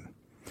soon.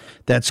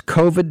 That's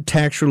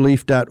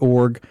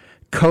COVIDtaxrelief.org,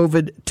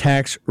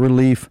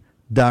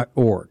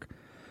 COVIDtaxrelief.org.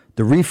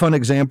 The refund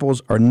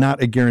examples are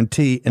not a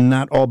guarantee and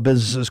not all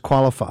businesses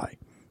qualify.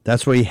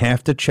 That's why you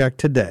have to check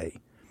today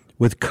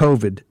with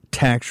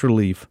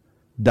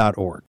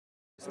COVIDtaxrelief.org.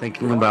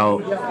 Thinking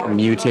about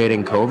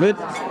mutating COVID?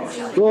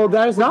 Well,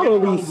 that is not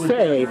what we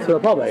say to the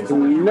public.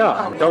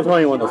 No, don't tell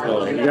anyone this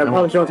building. You gotta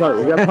publish, don't tell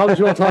anyone. You gotta publish,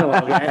 don't tell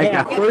anyone.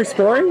 Yeah. We're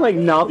exploring, like,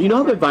 no, you know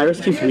how the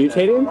virus keeps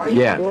mutating?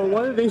 Yeah. Well,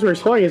 one of the things we're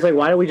exploring is, like,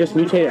 why don't we just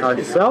mutate it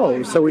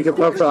ourselves so we can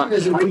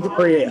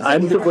create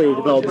undoubtedly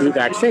develop new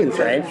vaccines,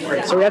 right?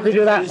 So we have to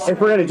do that. If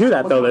we're going to do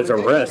that, though, there's a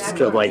risk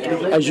of, like,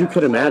 as you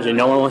could imagine,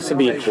 no one wants to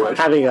be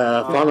having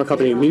a pharma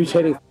company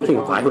mutating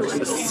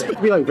viruses.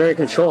 Be, like, very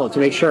controlled to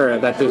make sure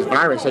that this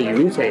virus that you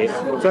mutate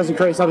doesn't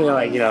create something that,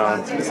 like, you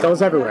know,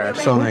 goes everywhere.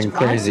 Something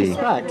crazy.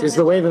 Is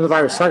the way that the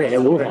virus started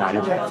in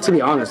Wuhan. To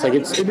be honest, like,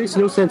 it makes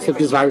no sense if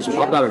this virus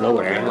popped out of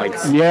nowhere. Like,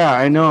 yeah,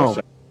 I know.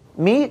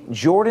 Meet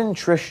Jordan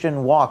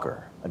Tristan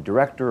Walker, a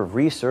director of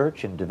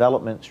research and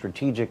development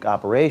strategic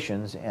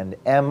operations and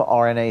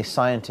mRNA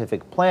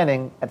scientific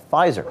planning at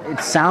Pfizer.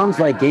 It sounds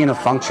like gain of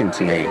function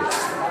to me.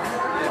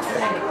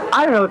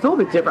 I don't know, it's a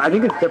little bit different. I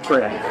think it's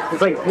different.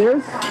 It's like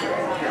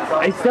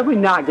it's definitely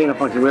not gain of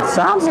function. It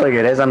sounds like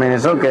it is. I mean,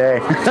 it's okay.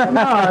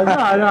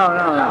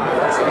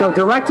 No,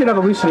 directed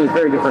evolution is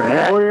very different.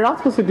 Well, you're not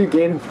supposed to do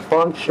gain of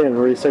function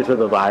research with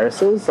the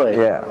viruses. Like,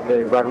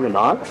 they recommend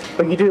not.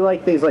 But you do,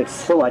 like, these, like,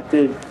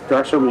 selected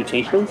directional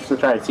mutations to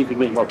try to see if you can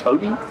make more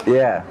potent.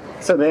 Yeah.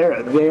 So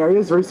there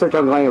is research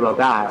ongoing about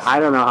that.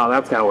 I don't know how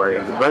that's going to work.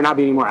 There might not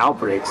be any more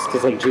outbreaks,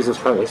 because, like, Jesus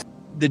Christ.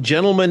 The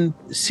gentleman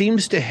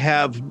seems to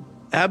have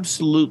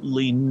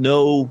absolutely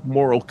no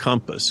moral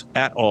compass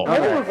at all. I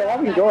think a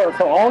revolving door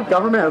for all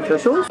government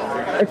officials.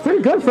 It's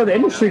pretty good for the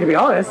industry, to be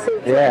honest.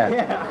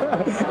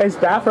 Yeah. It's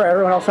bad for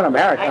everyone else in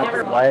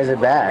America. Why is it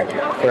bad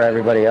for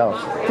everybody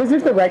else? Because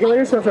if the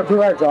regulators who have to approve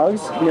our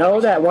drugs know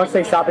that once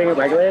they stop being a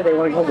regulator, they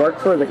want to come work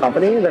for the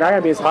company, they're not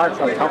going to be as hard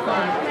for the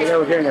company.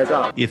 They're doing their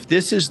job. If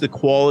this is the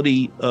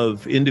quality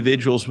of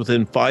individuals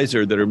within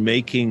Pfizer that are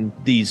making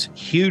these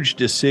huge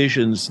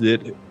decisions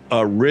that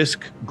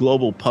risk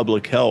global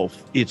public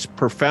health, it's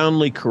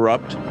profoundly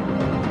corrupt.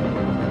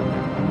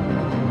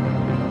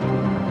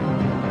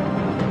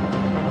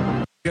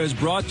 Is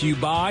brought to you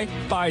by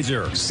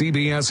Pfizer.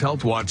 CBS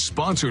Health Watch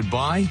sponsored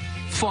by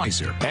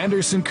Pfizer.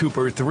 Anderson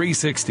Cooper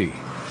 360.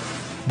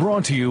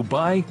 Brought to you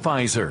by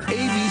Pfizer.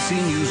 ABC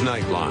News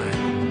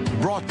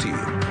Nightline. Brought to you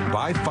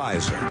by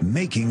Pfizer.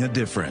 Making a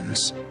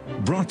difference.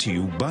 Brought to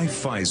you by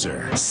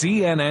Pfizer.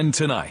 CNN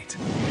Tonight.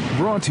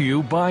 Brought to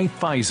you by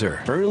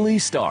Pfizer. Early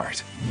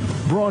Start.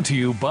 Brought to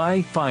you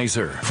by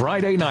Pfizer.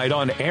 Friday night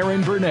on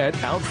Aaron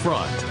Burnett Out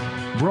Front.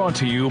 Brought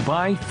to you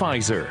by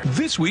Pfizer.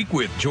 This Week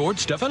with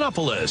George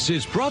Stephanopoulos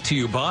is brought to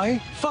you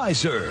by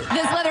Pfizer.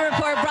 This weather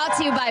report brought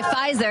to you by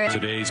Pfizer.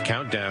 Today's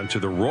countdown to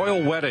the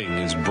royal wedding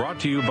is brought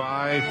to you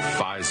by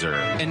Pfizer.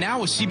 And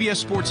now a CBS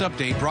Sports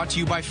Update brought to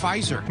you by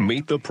Pfizer.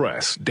 Meet the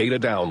Press Data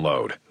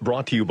Download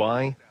brought to you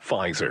by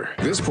Pfizer.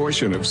 This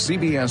portion of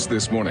CBS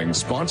This Morning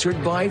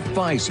sponsored by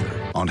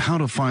Pfizer. On how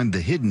to find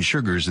the hidden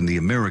sugars in the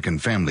American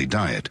family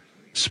diet.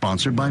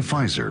 Sponsored by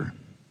Pfizer.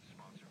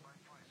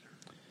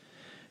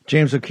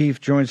 James O'Keefe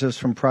joins us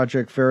from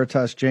Project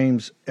Veritas.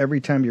 James,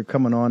 every time you're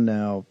coming on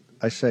now,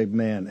 I say,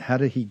 man, how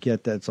did he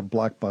get that? It's a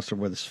blockbuster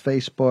with his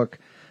Facebook,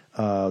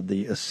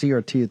 the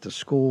CRT at the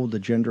school, the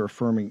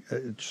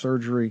gender-affirming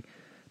surgery.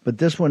 But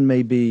this one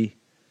may be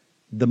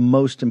the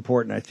most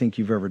important I think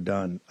you've ever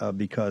done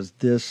because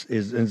this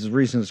is, and it's the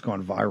reason it's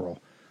gone viral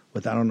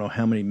with I don't know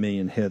how many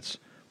million hits.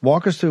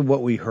 Walk us through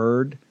what we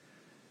heard,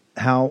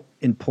 how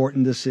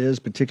important this is,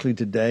 particularly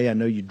today. I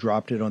know you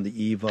dropped it on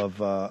the eve of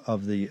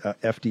the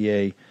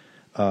FDA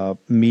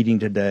meeting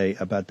today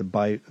about the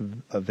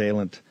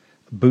bivalent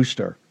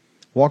booster.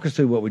 Walk us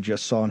through what we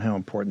just saw and how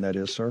important that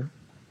is, sir.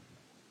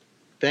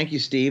 Thank you,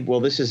 Steve. Well,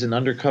 this is an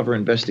undercover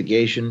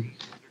investigation.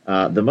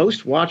 The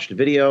most watched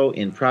video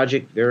in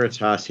Project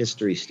Veritas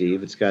history,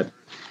 Steve. It's got,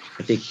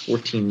 I think,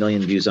 14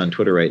 million views on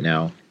Twitter right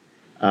now.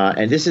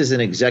 And this is an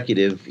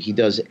executive. He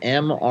does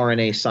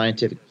mRNA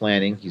scientific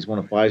planning. He's one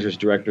of Pfizer's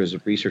directors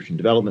of research and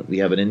development. We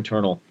have an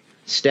internal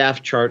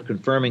staff chart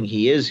confirming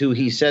he is who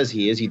he says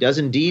he is. He does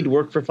indeed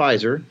work for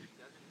Pfizer.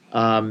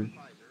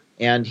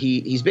 And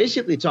he's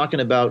basically talking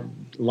about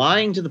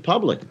lying to the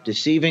public,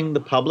 deceiving the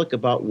public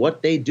about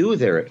what they do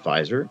there at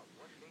Pfizer.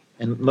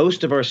 And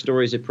most of our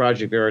stories at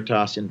Project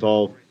Veritas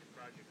involve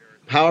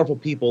powerful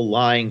people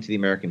lying to the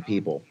American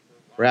people.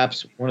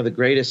 Perhaps one of the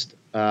greatest,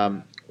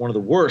 one of the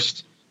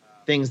worst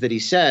things that he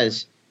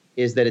says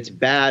is that it's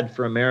bad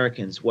for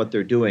Americans what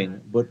they're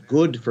doing, but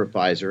good for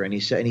Pfizer.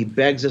 And he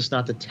begs us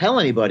not to tell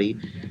anybody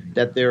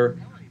that they're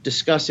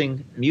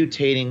discussing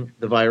mutating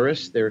the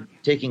virus. They're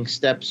taking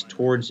steps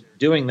towards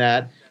doing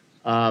that.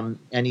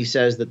 And he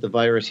says that the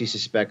virus he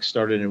suspects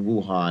started in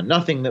Wuhan.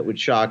 Nothing that would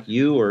shock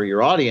you or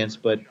your audience,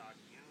 but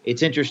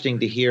it's interesting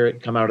to hear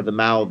it come out of the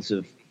mouths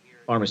of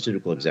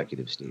pharmaceutical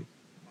executives, Steve.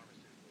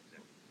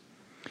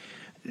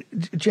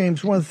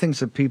 James, one of the things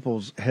that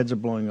people's heads are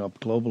blowing up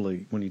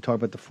globally when you talk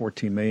about the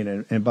 14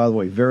 million, and by the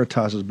way,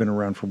 Veritas has been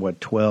around for,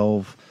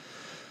 12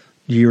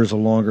 years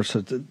or longer.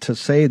 So to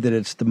say that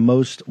it's the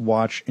most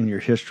watched in your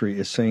history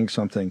is saying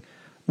something.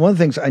 One of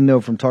the things I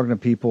know from talking to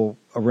people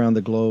around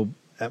the globe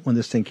when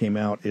this thing came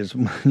out is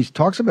when he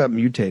talks about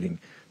mutating,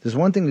 There's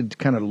one thing to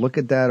kind of look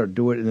at that or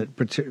do it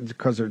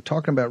because they're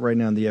talking about right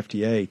now in the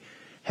FDA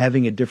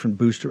having a different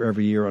booster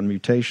every year on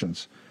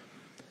mutations.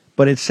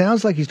 But it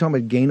sounds like he's talking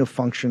about gain of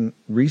function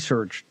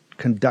research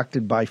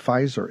conducted by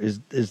Pfizer.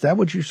 Is that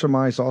what you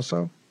surmise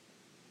also?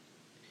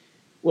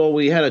 Well,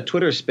 we had a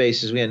Twitter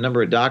Spaces. We had a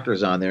number of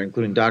doctors on there,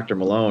 including Dr.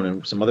 Malone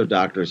and some other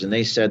doctors, and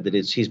they said that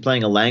he's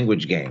playing a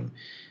language game.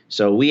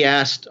 So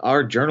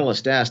our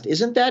journalist asked,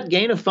 isn't that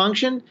gain of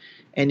function?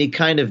 And he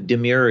kind of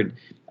demurred,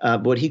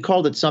 but he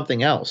called it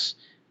something else.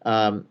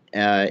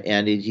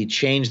 And he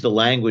changed the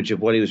language of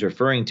what he was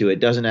referring to.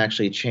 It doesn't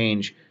actually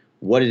change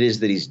what it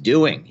is that he's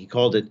doing. He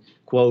called it,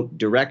 quote,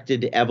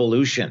 directed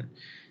evolution,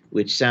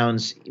 which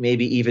sounds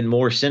maybe even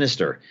more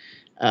sinister.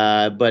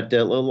 But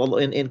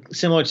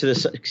similar to the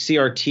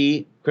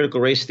CRT,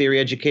 critical race theory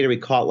educator we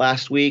caught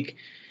last week,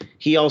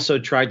 he also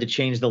tried to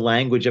change the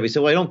language of it. He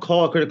said, well, I don't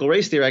call it critical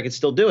race theory. I could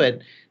still do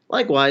it.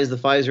 Likewise, the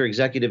Pfizer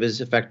executive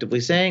is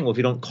effectively saying, well, if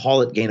you don't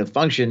call it gain of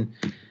function,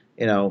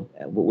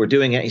 what we're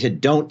doing it. He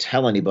said, don't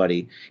tell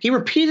anybody. He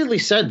repeatedly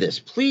said this.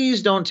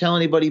 Please don't tell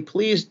anybody.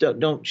 Please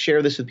don't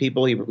share this with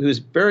people. He was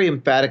very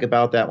emphatic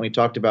about that when he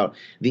talked about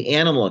the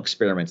animal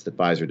experiments that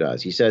Pfizer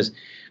does. He says,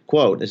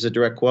 quote, this is a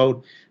direct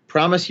quote,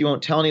 promise you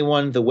won't tell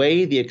anyone. The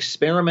way the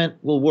experiment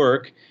will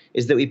work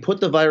is that we put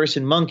the virus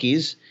in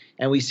monkeys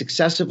and we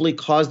successively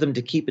cause them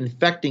to keep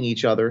infecting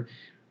each other,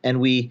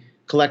 and we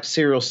collect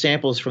serial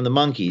samples from the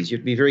monkeys. You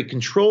have to be very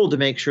controlled to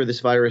make sure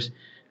this virus,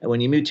 when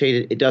you mutate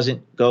it, it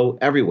doesn't go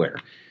everywhere.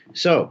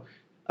 So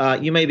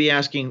you may be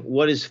asking,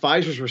 what is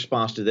Pfizer's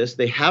response to this?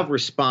 They have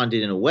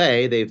responded in a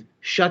way. They've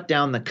shut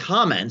down the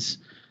comments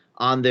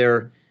on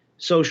their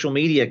social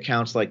media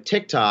accounts like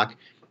TikTok,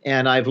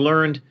 and I've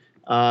learned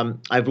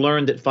that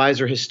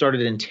Pfizer has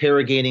started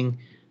interrogating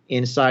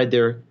inside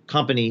their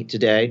company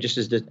today, just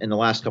as in the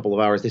last couple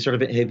of hours. They sort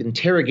of have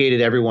interrogated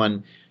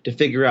everyone to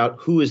figure out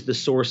who is the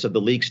source of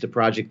the leaks to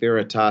Project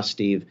Veritas,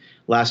 Steve.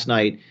 Last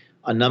night,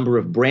 a number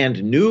of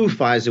brand new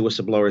Pfizer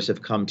whistleblowers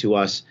have come to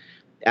us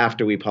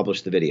after we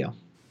published the video.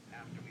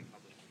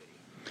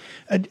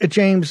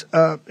 James,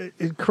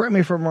 correct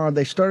me if I'm wrong.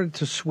 They started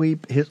to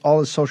sweep all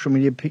his social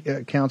media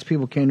accounts.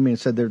 People came to me and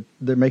said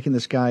they're making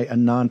this guy a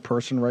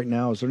non-person right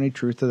now. Is there any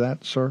truth to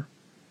that, sir?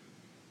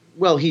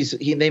 Well,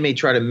 they may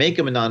try to make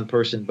him a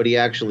non-person, but he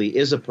actually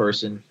is a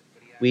person.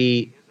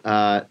 We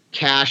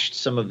cached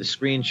some of the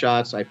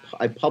screenshots.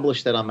 I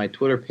published that on my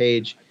Twitter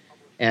page,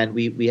 and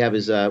we have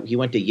his. He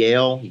went to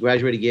Yale. He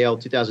graduated Yale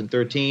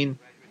 2013.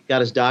 Got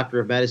his Doctor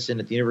of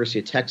Medicine at the University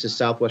of Texas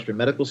Southwestern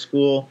Medical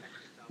School.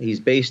 He's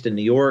based in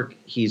New York.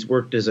 He's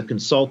worked as a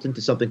consultant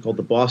to something called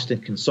the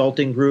Boston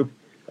Consulting Group,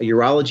 a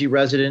urology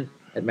resident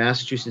at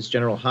Massachusetts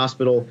General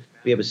Hospital.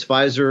 We have his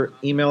Pfizer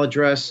email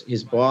address,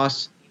 his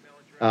boss.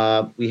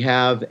 We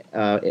have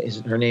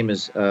her name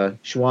is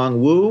Shuang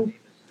Wu,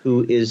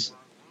 who is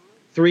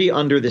 3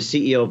 under the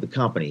CEO of the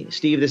company.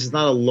 Steve, this is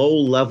not a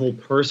low-level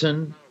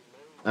person,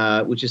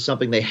 which is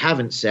something they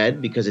haven't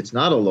said because it's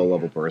not a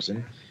low-level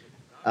person.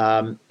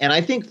 And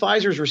I think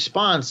Pfizer's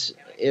response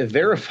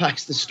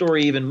verifies the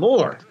story even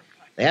more.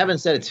 They haven't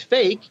said it's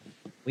fake.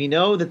 We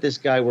know that this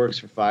guy works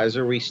for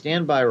Pfizer. We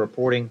stand by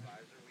reporting.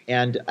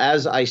 And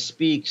as I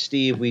speak,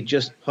 Steve, we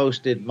just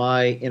posted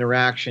my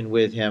interaction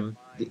with him,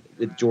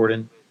 with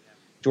Jordan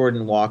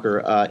Walker,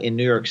 in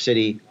New York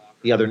City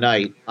the other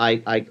night.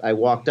 I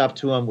walked up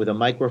to him with a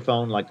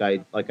microphone like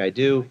I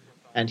do,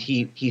 and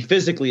he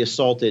physically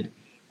assaulted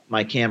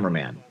my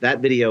cameraman.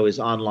 That video is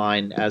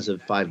online as of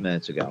 5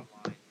 minutes ago.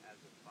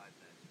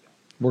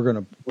 We're going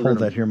to pull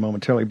that here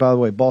momentarily. By the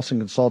way, Boston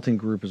Consulting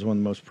Group is one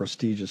of the most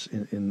prestigious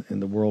in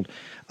the world.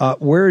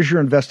 Where is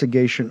your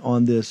investigation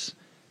on this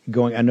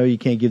going? I know you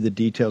can't give the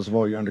details of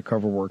all your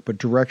undercover work, but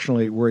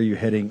directionally, where are you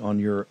heading on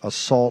your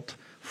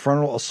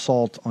frontal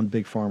assault on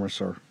Big Pharma,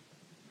 sir?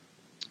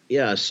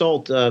 Yeah,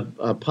 assault,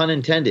 pun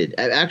intended.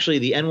 Actually,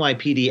 the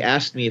NYPD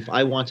asked me if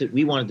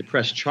we wanted to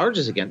press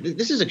charges again.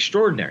 This is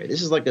extraordinary.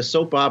 This is like a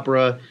soap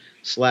opera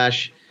 /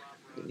 Pfizer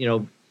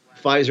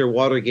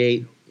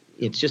Watergate.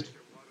 It's just,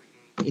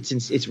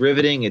 it's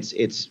riveting.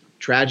 It's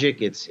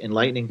tragic. It's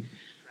enlightening.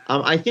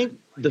 I think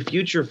the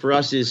future for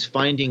us is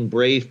finding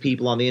brave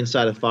people on the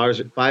inside of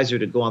Pfizer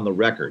to go on the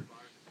record.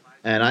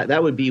 And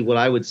that would be what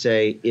I would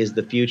say is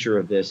the future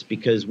of this,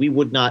 because we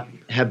would not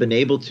have been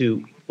able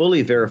to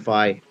fully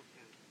verify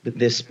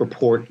this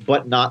report,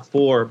 but not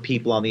for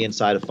people on the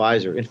inside of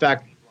Pfizer. In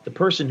fact, the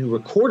person who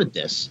recorded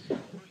this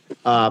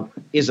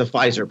is a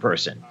Pfizer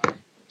person.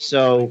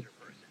 So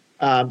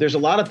there's a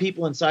lot of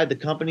people inside the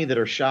company that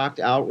are shocked,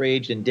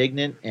 outraged,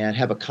 indignant, and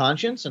have a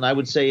conscience. And I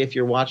would say if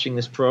you're watching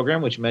this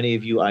program, which many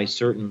of you I'm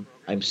certain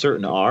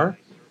are,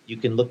 you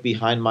can look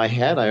behind my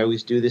head. I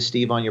always do this,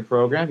 Steve, on your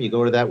program. You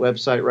go to that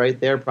website right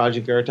there,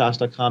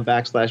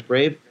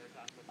 projectveritas.com/brave.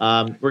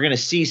 We're going to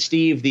see,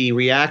 Steve, the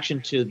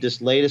reaction to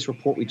this latest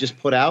report we just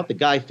put out. The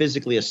guy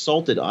physically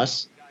assaulted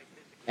us,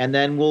 and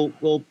then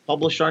we'll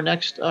publish our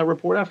next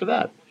report after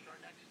that.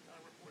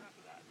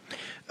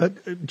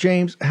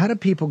 James, how do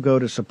people go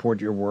to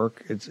support your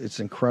work? It's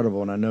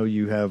incredible, and I know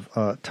you have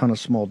a ton of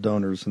small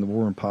donors, and the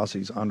War Room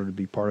Posse is honored to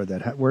be part of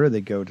that. Where do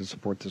they go to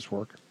support this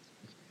work?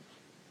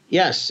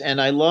 Yes, and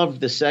I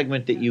love the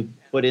segment that you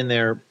put in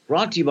there.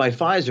 Brought to you by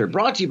Pfizer.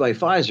 Brought to you by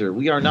Pfizer.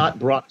 We are not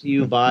brought to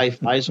you by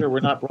Pfizer.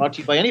 We're not brought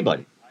to you by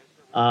anybody.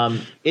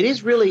 It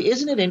is really,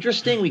 isn't it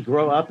interesting? We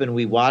grow up and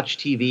we watch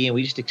TV and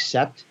we just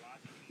accept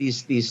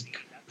these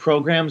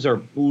programs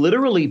are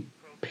literally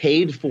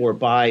paid for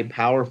by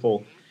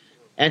powerful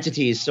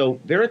entities. So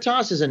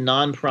Veritas is a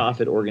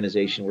nonprofit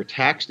organization. We're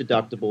tax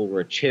deductible. We're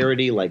a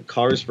charity like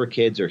Cars for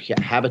Kids or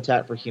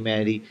Habitat for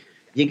Humanity.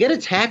 You get a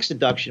tax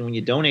deduction when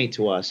you donate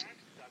to us.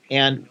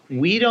 And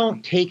we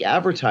don't take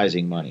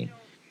advertising money.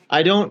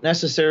 I don't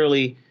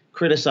necessarily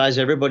criticize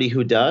everybody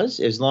who does,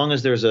 as long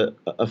as there's a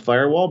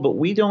firewall, but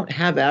we don't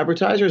have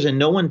advertisers, and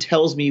no one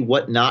tells me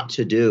what not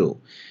to do.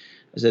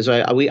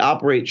 We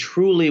operate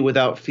truly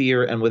without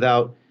fear and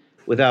without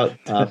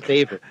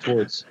favor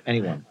towards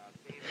anyone.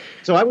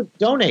 So I would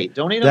donate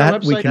on our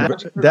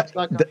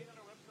website.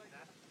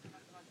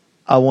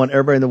 I want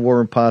everybody in the War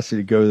Room Posse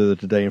to go there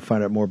today and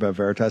find out more about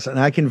Veritas. And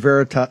I can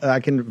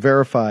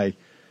verify.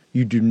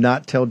 You do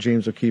not tell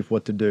James O'Keefe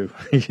what to do.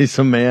 He's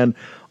a man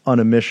on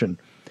a mission.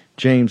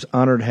 James,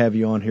 honored to have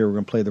you on here. We're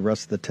going to play the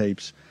rest of the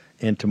tapes,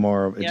 and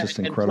tomorrow it's just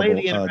incredible.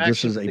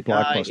 This is a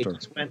blockbuster. It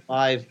just went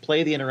live.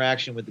 Play the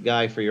interaction with the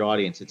guy for your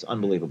audience. It's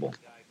unbelievable.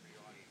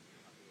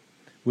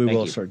 We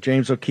will, sir.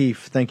 James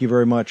O'Keefe, thank you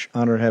very much.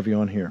 Honored to have you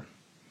on here.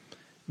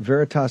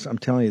 Veritas, I'm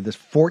telling you, this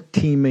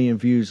 14 million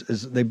views.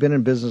 They've been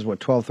in business,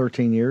 12,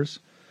 13 years?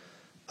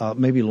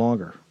 Maybe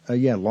longer.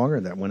 Longer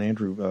than that. When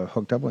Andrew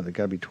hooked up with it,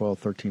 got to be 12,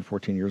 13,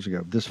 14 years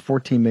ago. This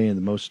 14 million,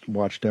 the most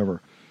watched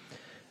ever.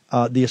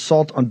 The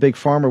assault on Big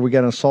Pharma, we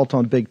got an assault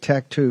on Big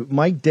Tech too.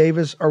 Mike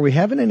Davis, are we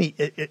having any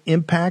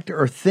impact?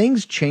 Are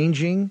things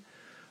changing?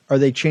 Are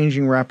they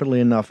changing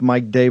rapidly enough?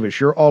 Mike Davis,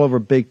 you're all over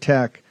Big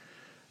Tech.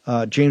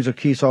 James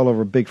O'Keefe's all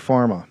over Big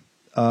Pharma.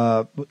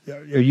 Are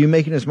you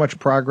making as much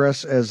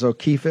progress as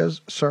O'Keefe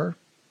is, sir?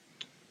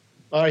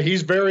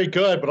 He's very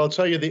good, but I'll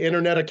tell you, the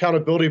Internet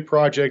Accountability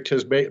Project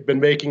has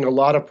been making a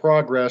lot of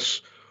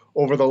progress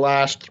over the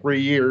last 3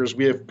 years.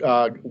 We have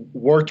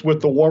worked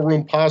with the War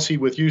Room Posse,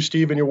 with you,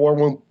 Steve, and your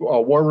War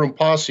Room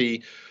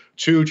Posse,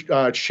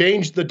 to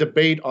change the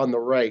debate on the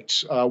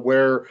rights,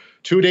 where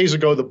 2 days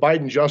ago, the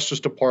Biden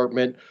Justice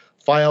Department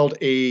filed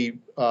a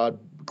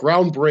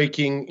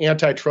groundbreaking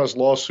antitrust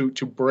lawsuit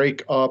to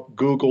break up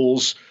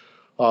Google's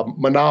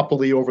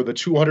monopoly over the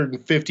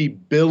 $250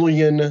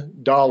 billion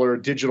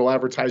digital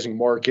advertising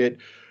market.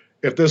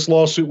 If this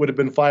lawsuit would have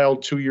been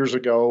filed 2 years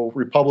ago,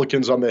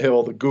 Republicans on the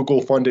Hill, the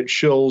Google-funded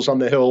shills on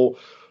the Hill,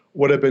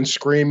 would have been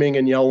screaming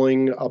and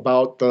yelling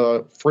about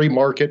the free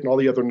market and all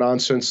the other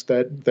nonsense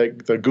that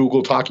the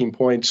Google talking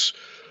points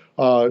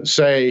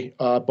say.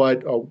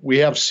 But we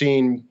have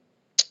seen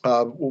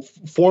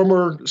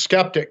former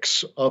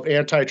skeptics of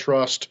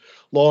antitrust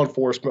law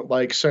enforcement,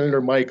 like Senator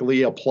Mike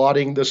Lee,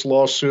 applauding this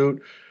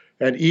lawsuit.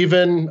 And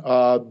even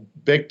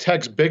Big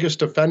Tech's biggest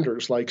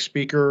defenders, like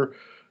Speaker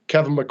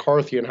Kevin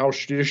McCarthy and House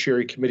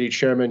Judiciary Committee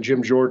Chairman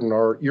Jim Jordan,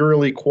 are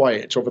eerily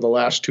quiet over the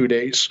last 2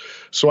 days.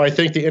 So I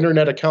think the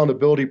Internet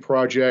Accountability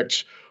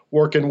Project,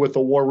 working with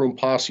the War Room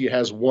Posse,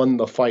 has won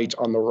the fight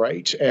on the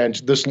right. And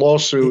this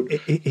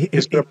lawsuit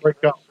is going to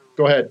break up.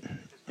 Go ahead.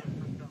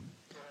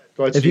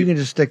 Go ahead, if Steve. you can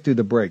just stick through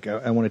the break,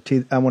 I want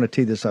to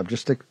tee this up.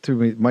 Just stick through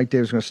me. Mike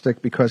Davis is going to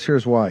stick, because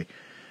here's why.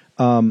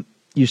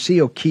 You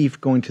see O'Keefe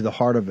going to the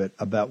heart of it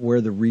about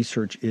where the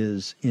research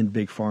is in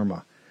Big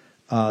Pharma.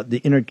 The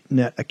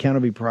Internet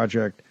Accountability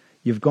Project,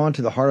 you've gone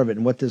to the heart of it,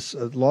 and what this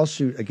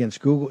lawsuit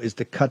against Google is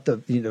to cut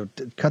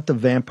the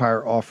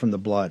vampire off from the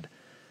blood.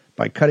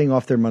 By cutting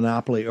off their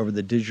monopoly over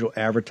the digital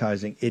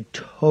advertising, it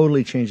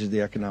totally changes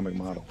the economic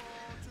model.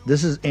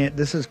 This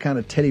is kind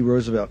of Teddy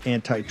Roosevelt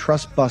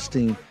antitrust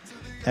busting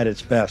at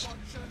its best.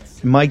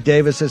 Mike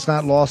Davis, it's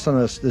not lost on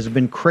us. There's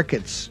been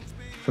crickets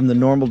from the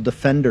normal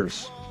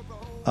defenders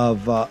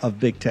of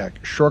Big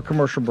Tech. Short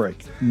commercial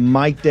break.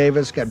 Mike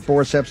Davis got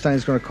Boris Epstein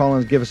is going to call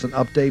in and give us an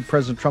update.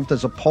 President Trump,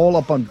 there's a poll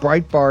up on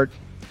Breitbart,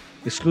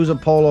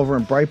 exclusive poll over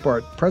in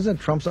Breitbart.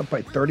 President Trump's up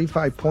by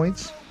 35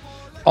 points.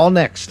 All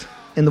next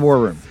in the War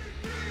Room.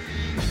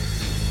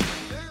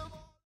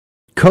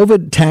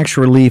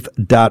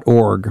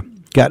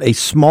 COVIDtaxrelief.org got a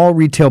small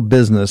retail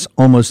business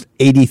almost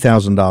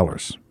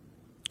 $80,000.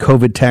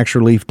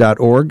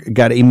 COVIDtaxrelief.org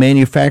got a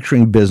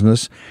manufacturing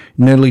business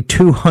nearly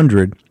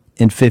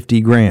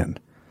 $250,000.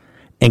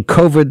 And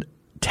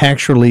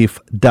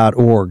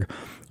COVIDtaxrelief.org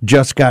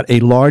just got a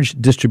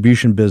large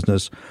distribution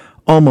business,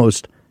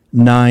 almost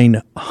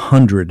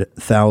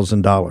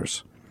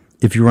 $900,000.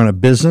 If you run a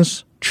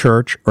business,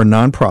 church, or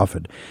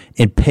nonprofit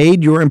and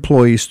paid your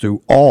employees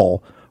through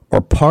all or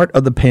part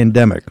of the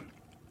pandemic,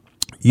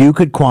 you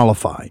could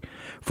qualify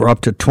for up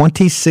to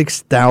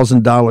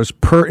 $26,000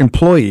 per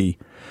employee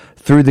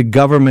through the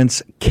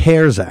government's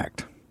CARES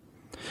Act.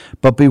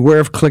 But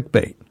beware of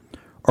clickbait,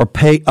 or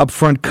pay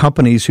upfront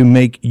companies who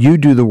make you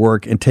do the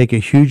work and take a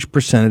huge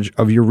percentage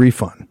of your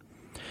refund.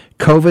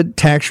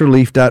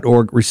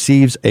 COVIDtaxrelief.org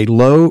receives a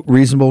low,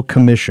 reasonable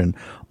commission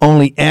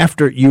only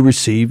after you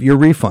receive your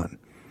refund.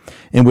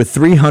 And with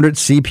 300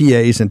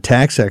 CPAs and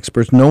tax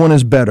experts, no one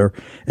is better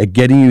at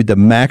getting you the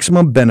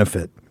maximum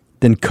benefit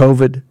than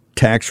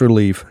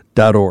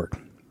covidtaxrelief.org.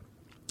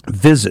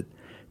 Visit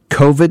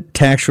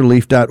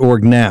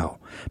covidtaxrelief.org now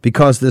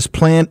because this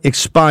plan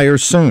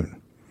expires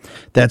soon.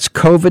 That's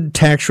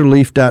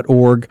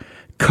covidtaxrelief.org,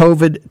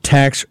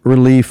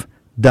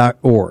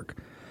 covidtaxrelief.org.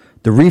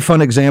 The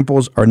refund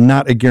examples are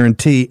not a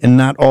guarantee, and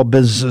not all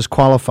businesses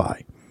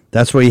qualify.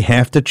 That's why you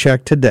have to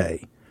check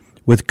today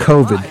with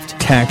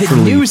covidtaxrelief.org.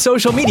 The new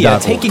social media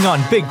taking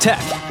on big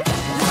tech,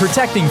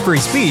 protecting free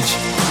speech,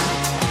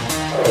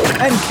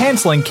 and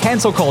canceling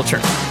cancel culture.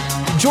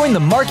 Join the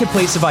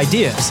marketplace of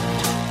ideas.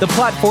 The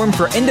platform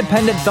for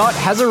independent thought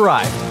has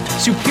arrived.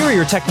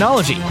 Superior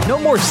technology. No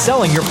more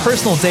selling your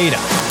personal data.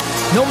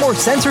 No more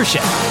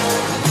censorship.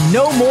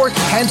 No more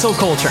cancel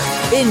culture.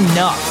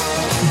 Enough.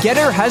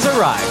 Getter has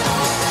arrived.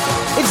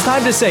 It's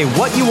time to say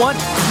what you want,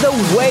 the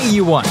way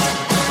you want.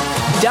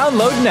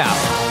 Download now.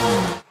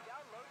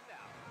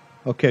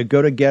 Okay,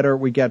 go to Getter.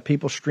 We got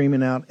people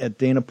streaming out at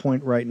Dana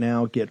Point right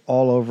now. Get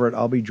all over it.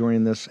 I'll be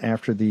joining this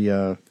after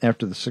the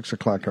 6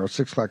 o'clock hour.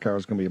 6 o'clock hour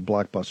is going to be a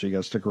blockbuster. You got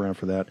to stick around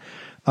for that.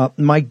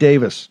 Mike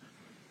Davis,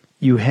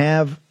 you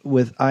have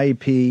with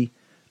IEP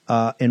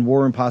and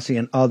War Room Posse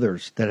and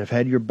others that have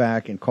had your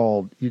back and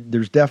called.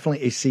 There's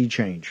definitely a sea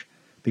change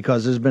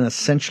because there's been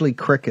essentially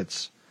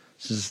crickets.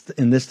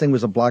 And this thing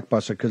was a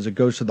blockbuster because it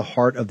goes to the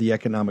heart of the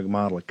economic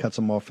model. It cuts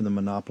them off from the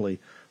monopoly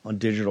on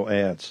digital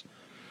ads.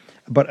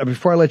 But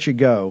before I let you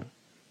go,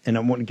 and I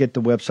want to get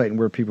the website and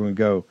where people can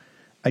go,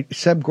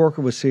 Seb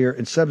Gorka was here,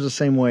 and Seb's the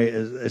same way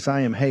as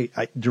I am. Hey,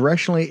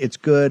 directionally, it's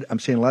good. I'm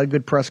seeing a lot of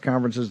good press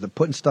conferences. They're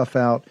putting stuff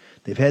out.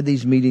 They've had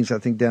these meetings, I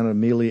think, down at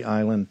Amelia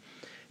Island.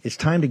 It's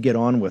time to get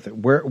on with it.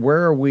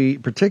 Where are we?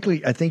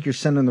 Particularly, I think you're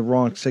sending the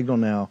wrong signal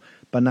now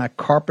by not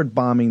carpet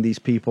bombing these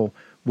people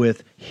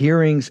with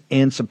hearings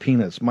and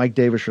subpoenas. Mike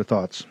Davis, your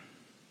thoughts?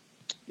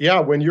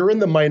 Yeah, when you're in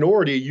the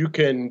minority, you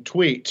can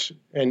tweet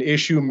and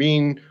issue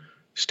mean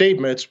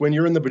statements. When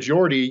you're in the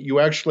majority,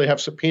 you actually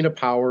have subpoena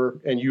power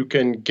and you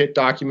can get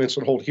documents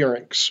and hold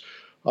hearings.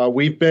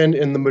 We've been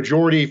in the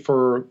majority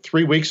for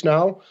 3 weeks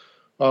now.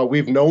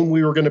 We've known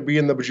we were going to be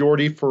in the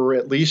majority for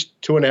at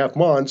least 2.5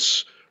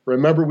 months.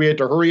 Remember, we had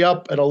to hurry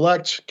up and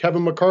elect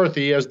Kevin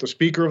McCarthy as the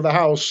Speaker of the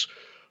House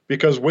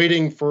because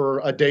waiting for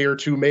a day or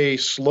two may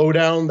slow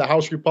down the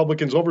House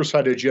Republicans'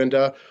 oversight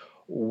agenda.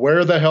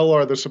 Where the hell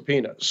are the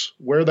subpoenas?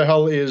 Where the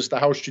hell is the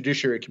House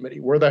Judiciary Committee?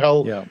 Where the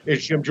hell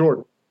is Jim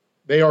Jordan?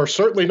 They are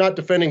certainly not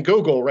defending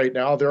Google right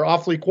now. They're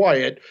awfully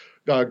quiet.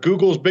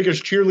 Google's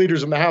biggest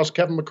cheerleaders in the House,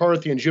 Kevin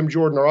McCarthy and Jim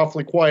Jordan, are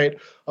awfully quiet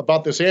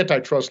about this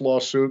antitrust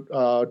lawsuit.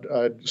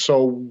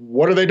 So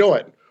what are they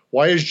doing?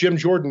 Why is Jim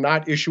Jordan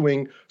not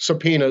issuing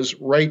subpoenas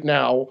right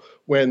now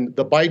when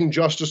the Biden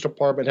Justice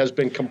Department has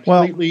been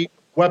completely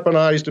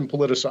weaponized and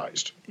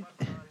politicized?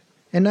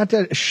 And not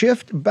that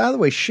Schiff, by the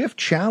way, Schiff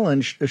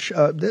challenged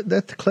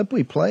that clip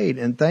we played,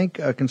 and thank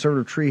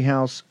Conservative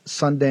Treehouse,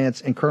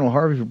 Sundance, and Colonel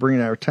Harvey for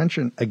bringing our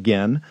attention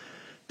again,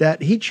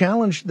 that he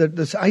challenged that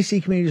this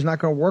IC community is not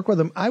going to work with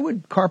him. I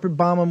would carpet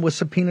bomb him with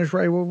subpoenas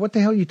right away. Well, what the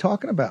hell are you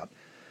talking about?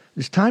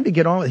 It's time to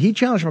get on with it. He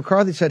challenged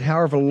McCarthy, said,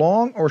 however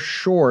long or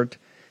short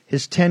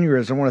his tenure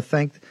is, I want to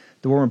thank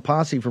the War Room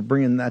Posse for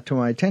bringing that to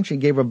my attention.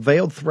 He gave a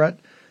veiled threat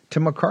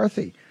to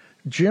McCarthy.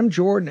 Jim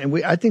Jordan,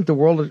 and I think the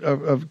world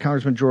of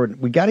Congressman Jordan,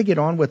 we got to get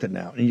on with it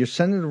now. And you're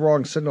sending the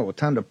wrong signal. It's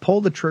time to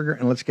pull the trigger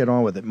and let's get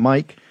on with it.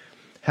 Mike,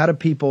 how do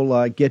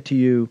people get to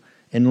you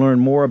and learn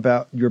more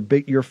about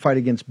your fight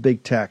against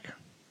big tech?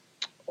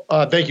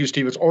 Thank you,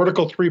 Steve. It's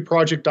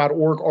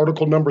article3project.org,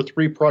 article number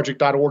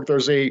 3project.org.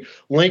 There's a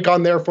link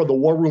on there for the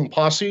War Room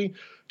Posse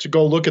to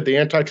go look at the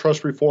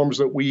antitrust reforms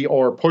that we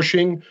are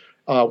pushing.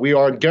 We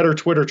are on Getter,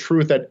 Twitter,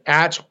 Truth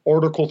at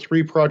Article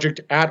 3 Project,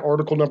 at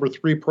Article number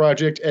 3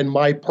 Project, and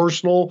my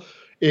personal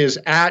is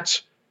at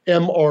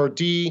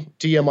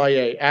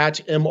MRDDMIA,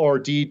 at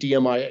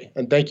MRDDMIA.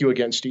 And thank you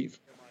again, Steve.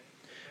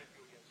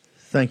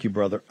 Thank you,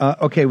 brother.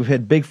 Okay, we've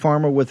had Big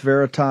Pharma with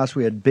Veritas,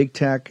 we had Big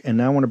Tech, and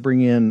now I want to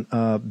bring in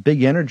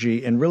Big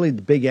Energy, and really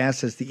the big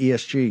assets, the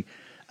ESG.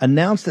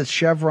 Announced that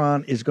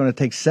Chevron is going to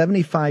take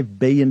 $75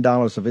 billion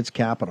of its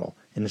capital,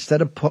 and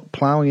instead of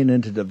plowing it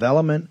into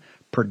development,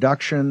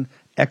 production,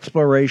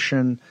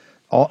 exploration,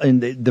 all in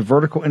the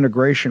vertical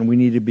integration, we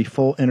need to be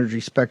full energy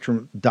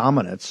spectrum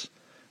dominance,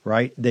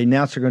 right? They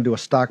announced they're going to do a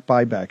stock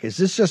buyback. Is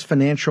this just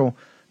financial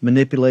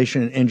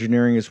manipulation and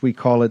engineering, as we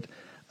call it,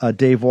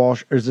 Dave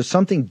Walsh, or is there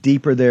something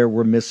deeper there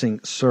we're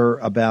missing, sir,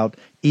 about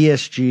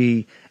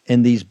ESG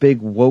and these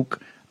big woke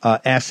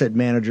asset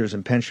managers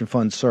and pension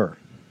funds, sir?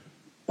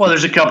 Well,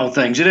 there's a couple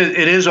things. It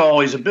is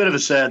always a bit of a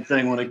sad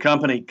thing when a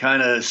company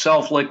kind of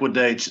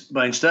self-liquidates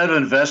by instead of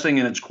investing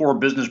in its core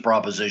business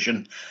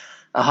proposition,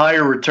 a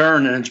higher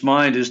return in its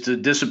mind is to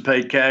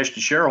dissipate cash to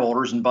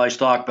shareholders and buy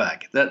stock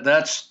back.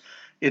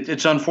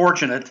 It's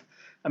unfortunate.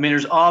 I mean,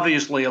 there's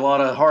obviously a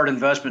lot of hard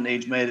investment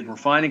needs made in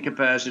refining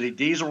capacity,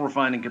 diesel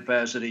refining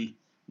capacity,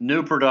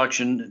 new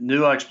production,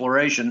 new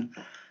exploration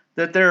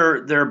that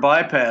they're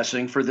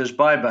bypassing for this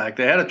buyback.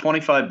 They had a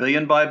 $25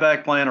 billion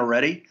buyback plan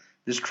already.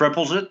 This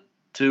triples it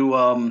to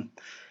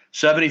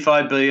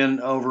 $75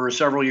 billion over a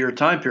several-year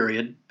time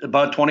period,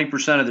 about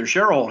 20% of their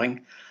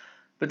shareholding.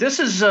 But this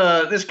is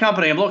this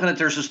company. I'm looking at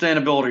their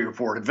sustainability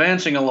report,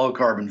 advancing a low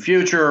carbon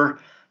future,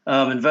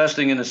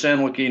 investing in the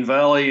San Joaquin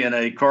Valley in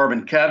a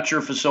carbon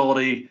capture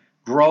facility,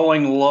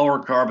 growing lower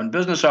carbon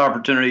business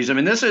opportunities. I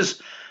mean, this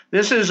is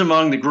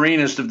among the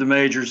greenest of the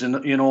majors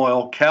in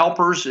oil.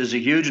 CalPERS is a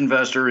huge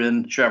investor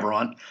in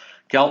Chevron,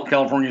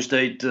 California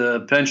State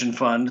Pension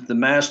Fund, the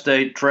Mass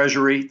State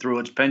Treasury through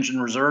its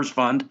Pension Reserves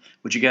Fund,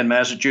 which again,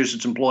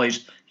 Massachusetts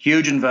employs,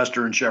 huge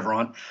investor in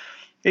Chevron.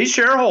 These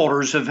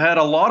shareholders have had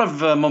a lot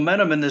of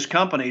momentum in this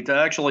company to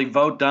actually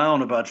vote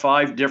down about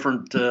 5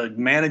 different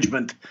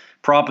management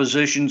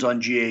propositions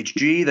on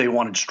GHG. They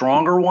wanted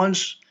stronger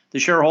ones, the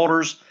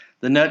shareholders.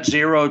 The net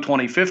zero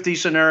 2050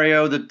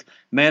 scenario that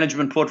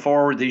management put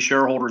forward, these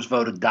shareholders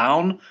voted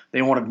down.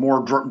 They wanted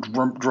more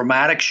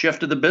dramatic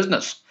shift of the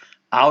business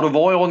out of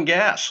oil and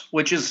gas,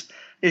 which is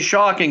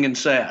shocking and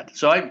sad.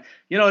 So it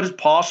is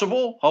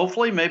possible.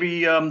 Hopefully,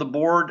 maybe the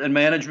board and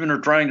management are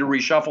trying to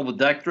reshuffle the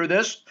deck through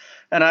this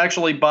and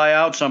actually buy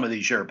out some of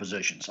these share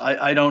positions.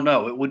 I don't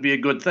know. It would be a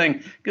good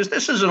thing because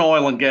this is an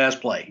oil and gas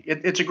play.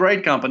 It's a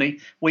great company.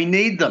 We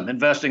need them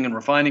investing in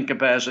refining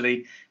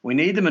capacity. We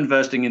need them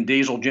investing in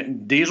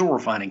diesel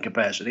refining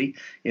capacity,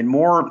 in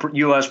more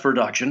U.S.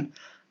 production.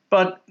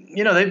 But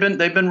they've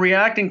been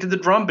reacting to the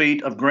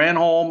drumbeat of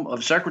Granholm,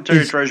 of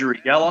Secretary of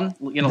Treasury Yellen.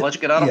 Let's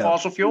get out of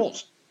fossil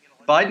fuels.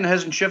 Biden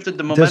hasn't shifted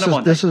the momentum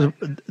on this.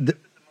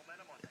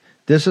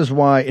 This is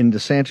why in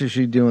DeSantis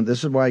you're doing.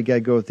 This is why you got to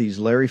go with these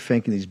Larry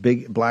Fink and these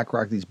big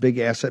BlackRock, these big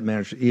asset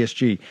managers,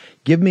 ESG.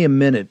 Give me a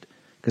minute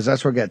because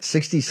that's where I got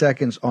 60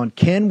 seconds on.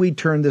 Can we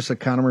turn this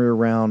economy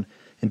around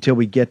until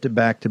we get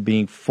back to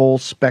being full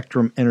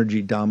spectrum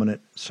energy dominant,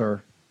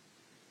 sir?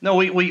 No,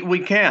 we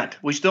can't.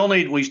 We still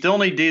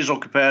need diesel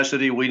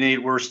capacity.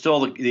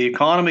 The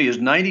economy is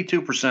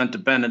 92%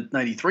 dependent,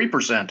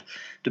 93%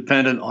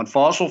 dependent on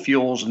fossil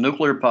fuels and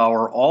nuclear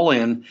power, all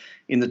in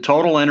the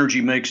total energy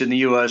mix in the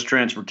U.S.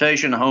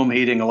 Transportation, home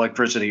heating,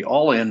 electricity,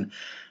 all in.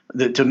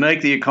 To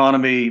make the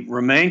economy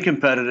remain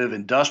competitive,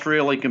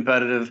 industrially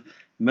competitive,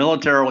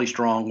 militarily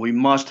strong, we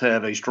must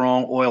have a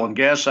strong oil and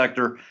gas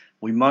sector.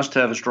 We must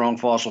have a strong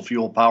fossil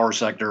fuel power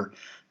sector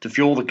to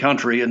fuel the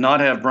country and not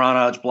have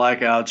brownouts,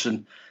 blackouts,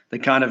 and the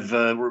kind of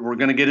we're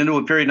going to get into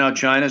a period now.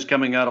 China's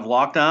coming out of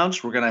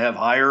lockdowns. We're going to have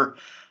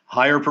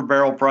higher per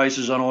barrel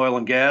prices on oil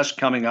and gas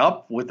coming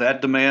up with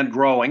that demand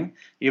growing.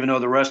 Even though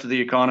the rest of the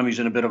economy is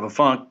in a bit of a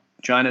funk,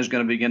 China is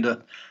going to begin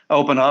to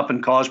open up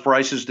and cause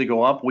prices to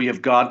go up. We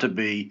have got to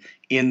be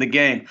in the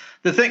game.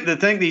 The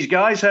thing, these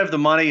guys have the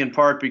money in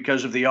part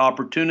because of the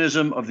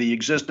opportunism of the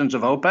existence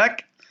of OPEC,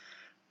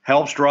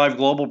 helps drive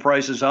global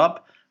prices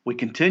up. We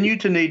continue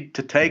to need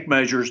to take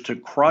measures to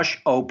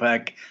crush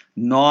OPEC,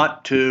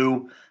 not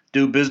to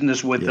do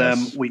business with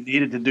them. We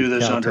needed to do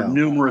this under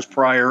numerous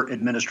prior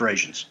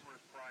administrations.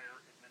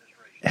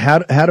 How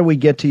do we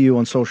get to you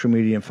on social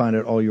media and find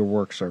out all your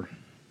work, sir?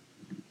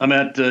 I'm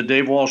at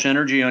Dave Walsh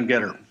Energy on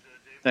Getter.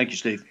 Thank you,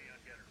 Steve.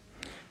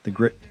 The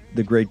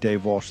great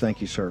Dave Walsh.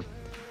 Thank you, sir.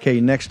 Okay,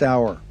 next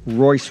hour,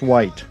 Royce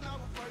White.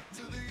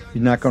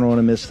 You're not going to want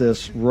to miss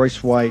this.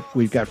 Royce White.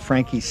 We've got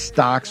Frankie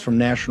Stocks from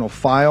National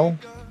File.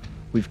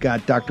 We've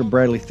got Dr.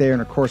 Bradley Thayer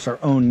and, of course, our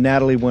own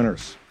Natalie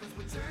Winters.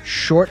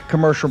 Short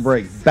commercial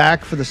break.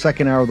 Back for the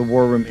second hour of the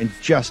War Room in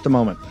just a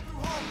moment.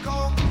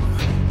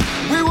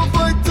 We will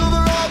fight till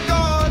they're all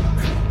gone.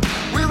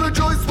 We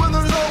rejoice when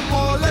there's no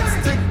war.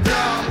 Let's take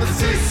down the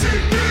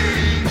CCP.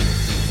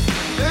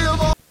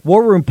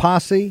 War Room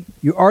Posse,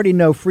 you already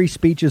know free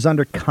speech is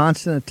under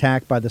constant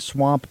attack by the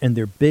swamp and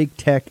their big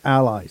tech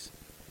allies.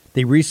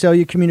 They resell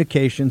your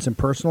communications and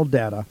personal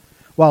data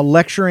while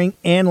lecturing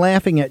and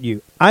laughing at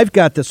you. I've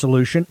got the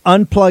solution.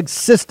 Unplugged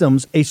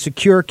Systems, a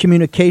secure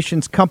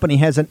communications company,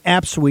 has an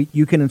app suite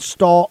you can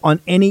install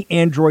on any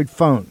Android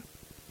phone,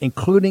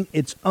 including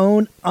its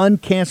own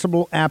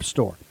uncancelable app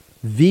store,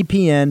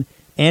 VPN,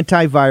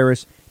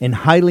 antivirus, and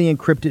highly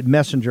encrypted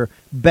messenger,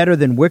 better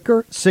than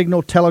Wickr,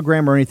 Signal,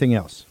 Telegram, or anything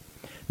else.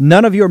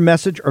 None of your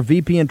message or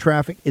VPN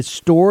traffic is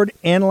stored,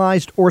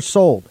 analyzed, or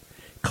sold.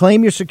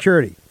 Claim your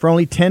security for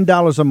only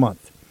 $10 a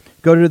month.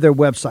 Go to their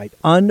website,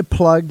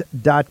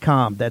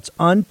 unplugged.com. That's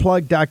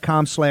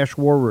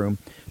unplugged.com/war room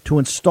to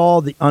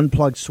install the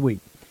Unplugged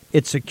suite.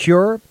 It's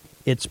secure.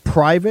 It's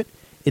private.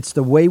 It's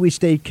the way we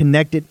stay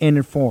connected and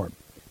informed.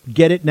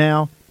 Get it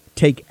now.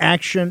 Take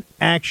action,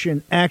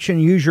 action, action.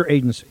 Use your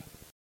agency.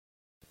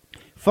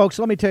 Folks,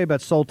 let me tell you about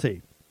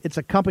Solti. It's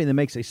a company that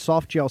makes a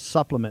soft gel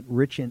supplement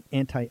rich in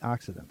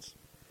antioxidants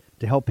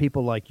to help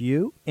people like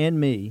you and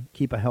me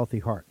keep a healthy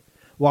heart.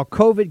 While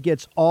COVID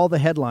gets all the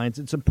headlines,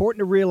 it's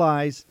important to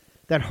realize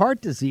that heart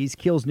disease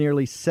kills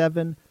nearly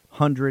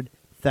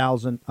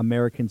 700,000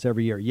 Americans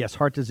every year. Yes,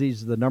 heart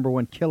disease is the number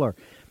one killer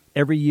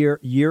every year,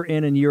 year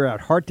in and year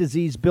out. Heart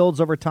disease builds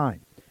over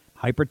time.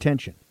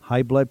 Hypertension,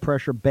 high blood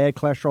pressure, bad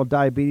cholesterol,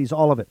 diabetes,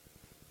 all of it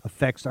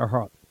affects our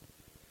heart.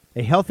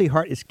 A healthy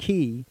heart is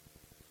key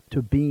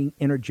to being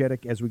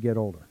energetic as we get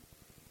older.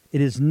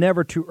 It is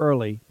never too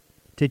early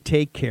to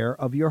take care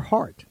of your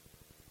heart.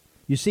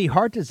 You see,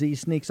 heart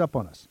disease sneaks up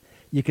on us.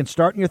 You can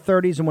start in your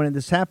 30s, and when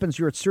this happens,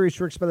 you're at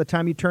serious risk by the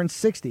time you turn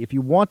 60. If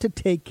you want to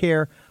take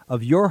care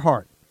of your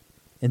heart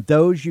and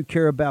those you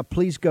care about,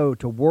 please go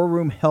to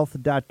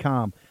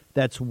warroomhealth.com.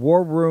 That's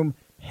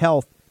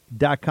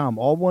warroomhealth.com.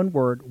 All one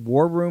word,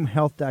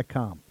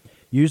 warroomhealth.com.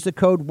 Use the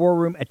code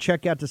WARROOM at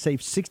checkout to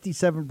save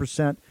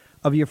 67%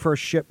 of your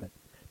first shipment.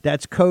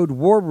 That's code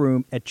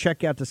WARROOM at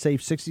checkout to save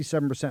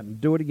 67%.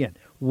 And do it again.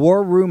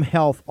 War Room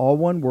Health, all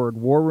one word,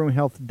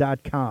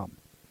 warroomhealth.com.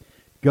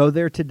 Go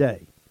there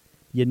today.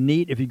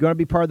 If you're going to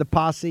be part of the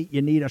posse,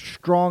 you need a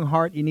strong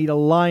heart. You need a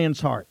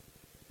lion's heart.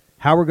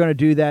 How we're going to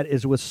do that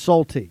is with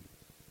Solti.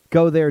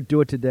 Go there,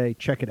 do it today.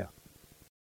 Check it out.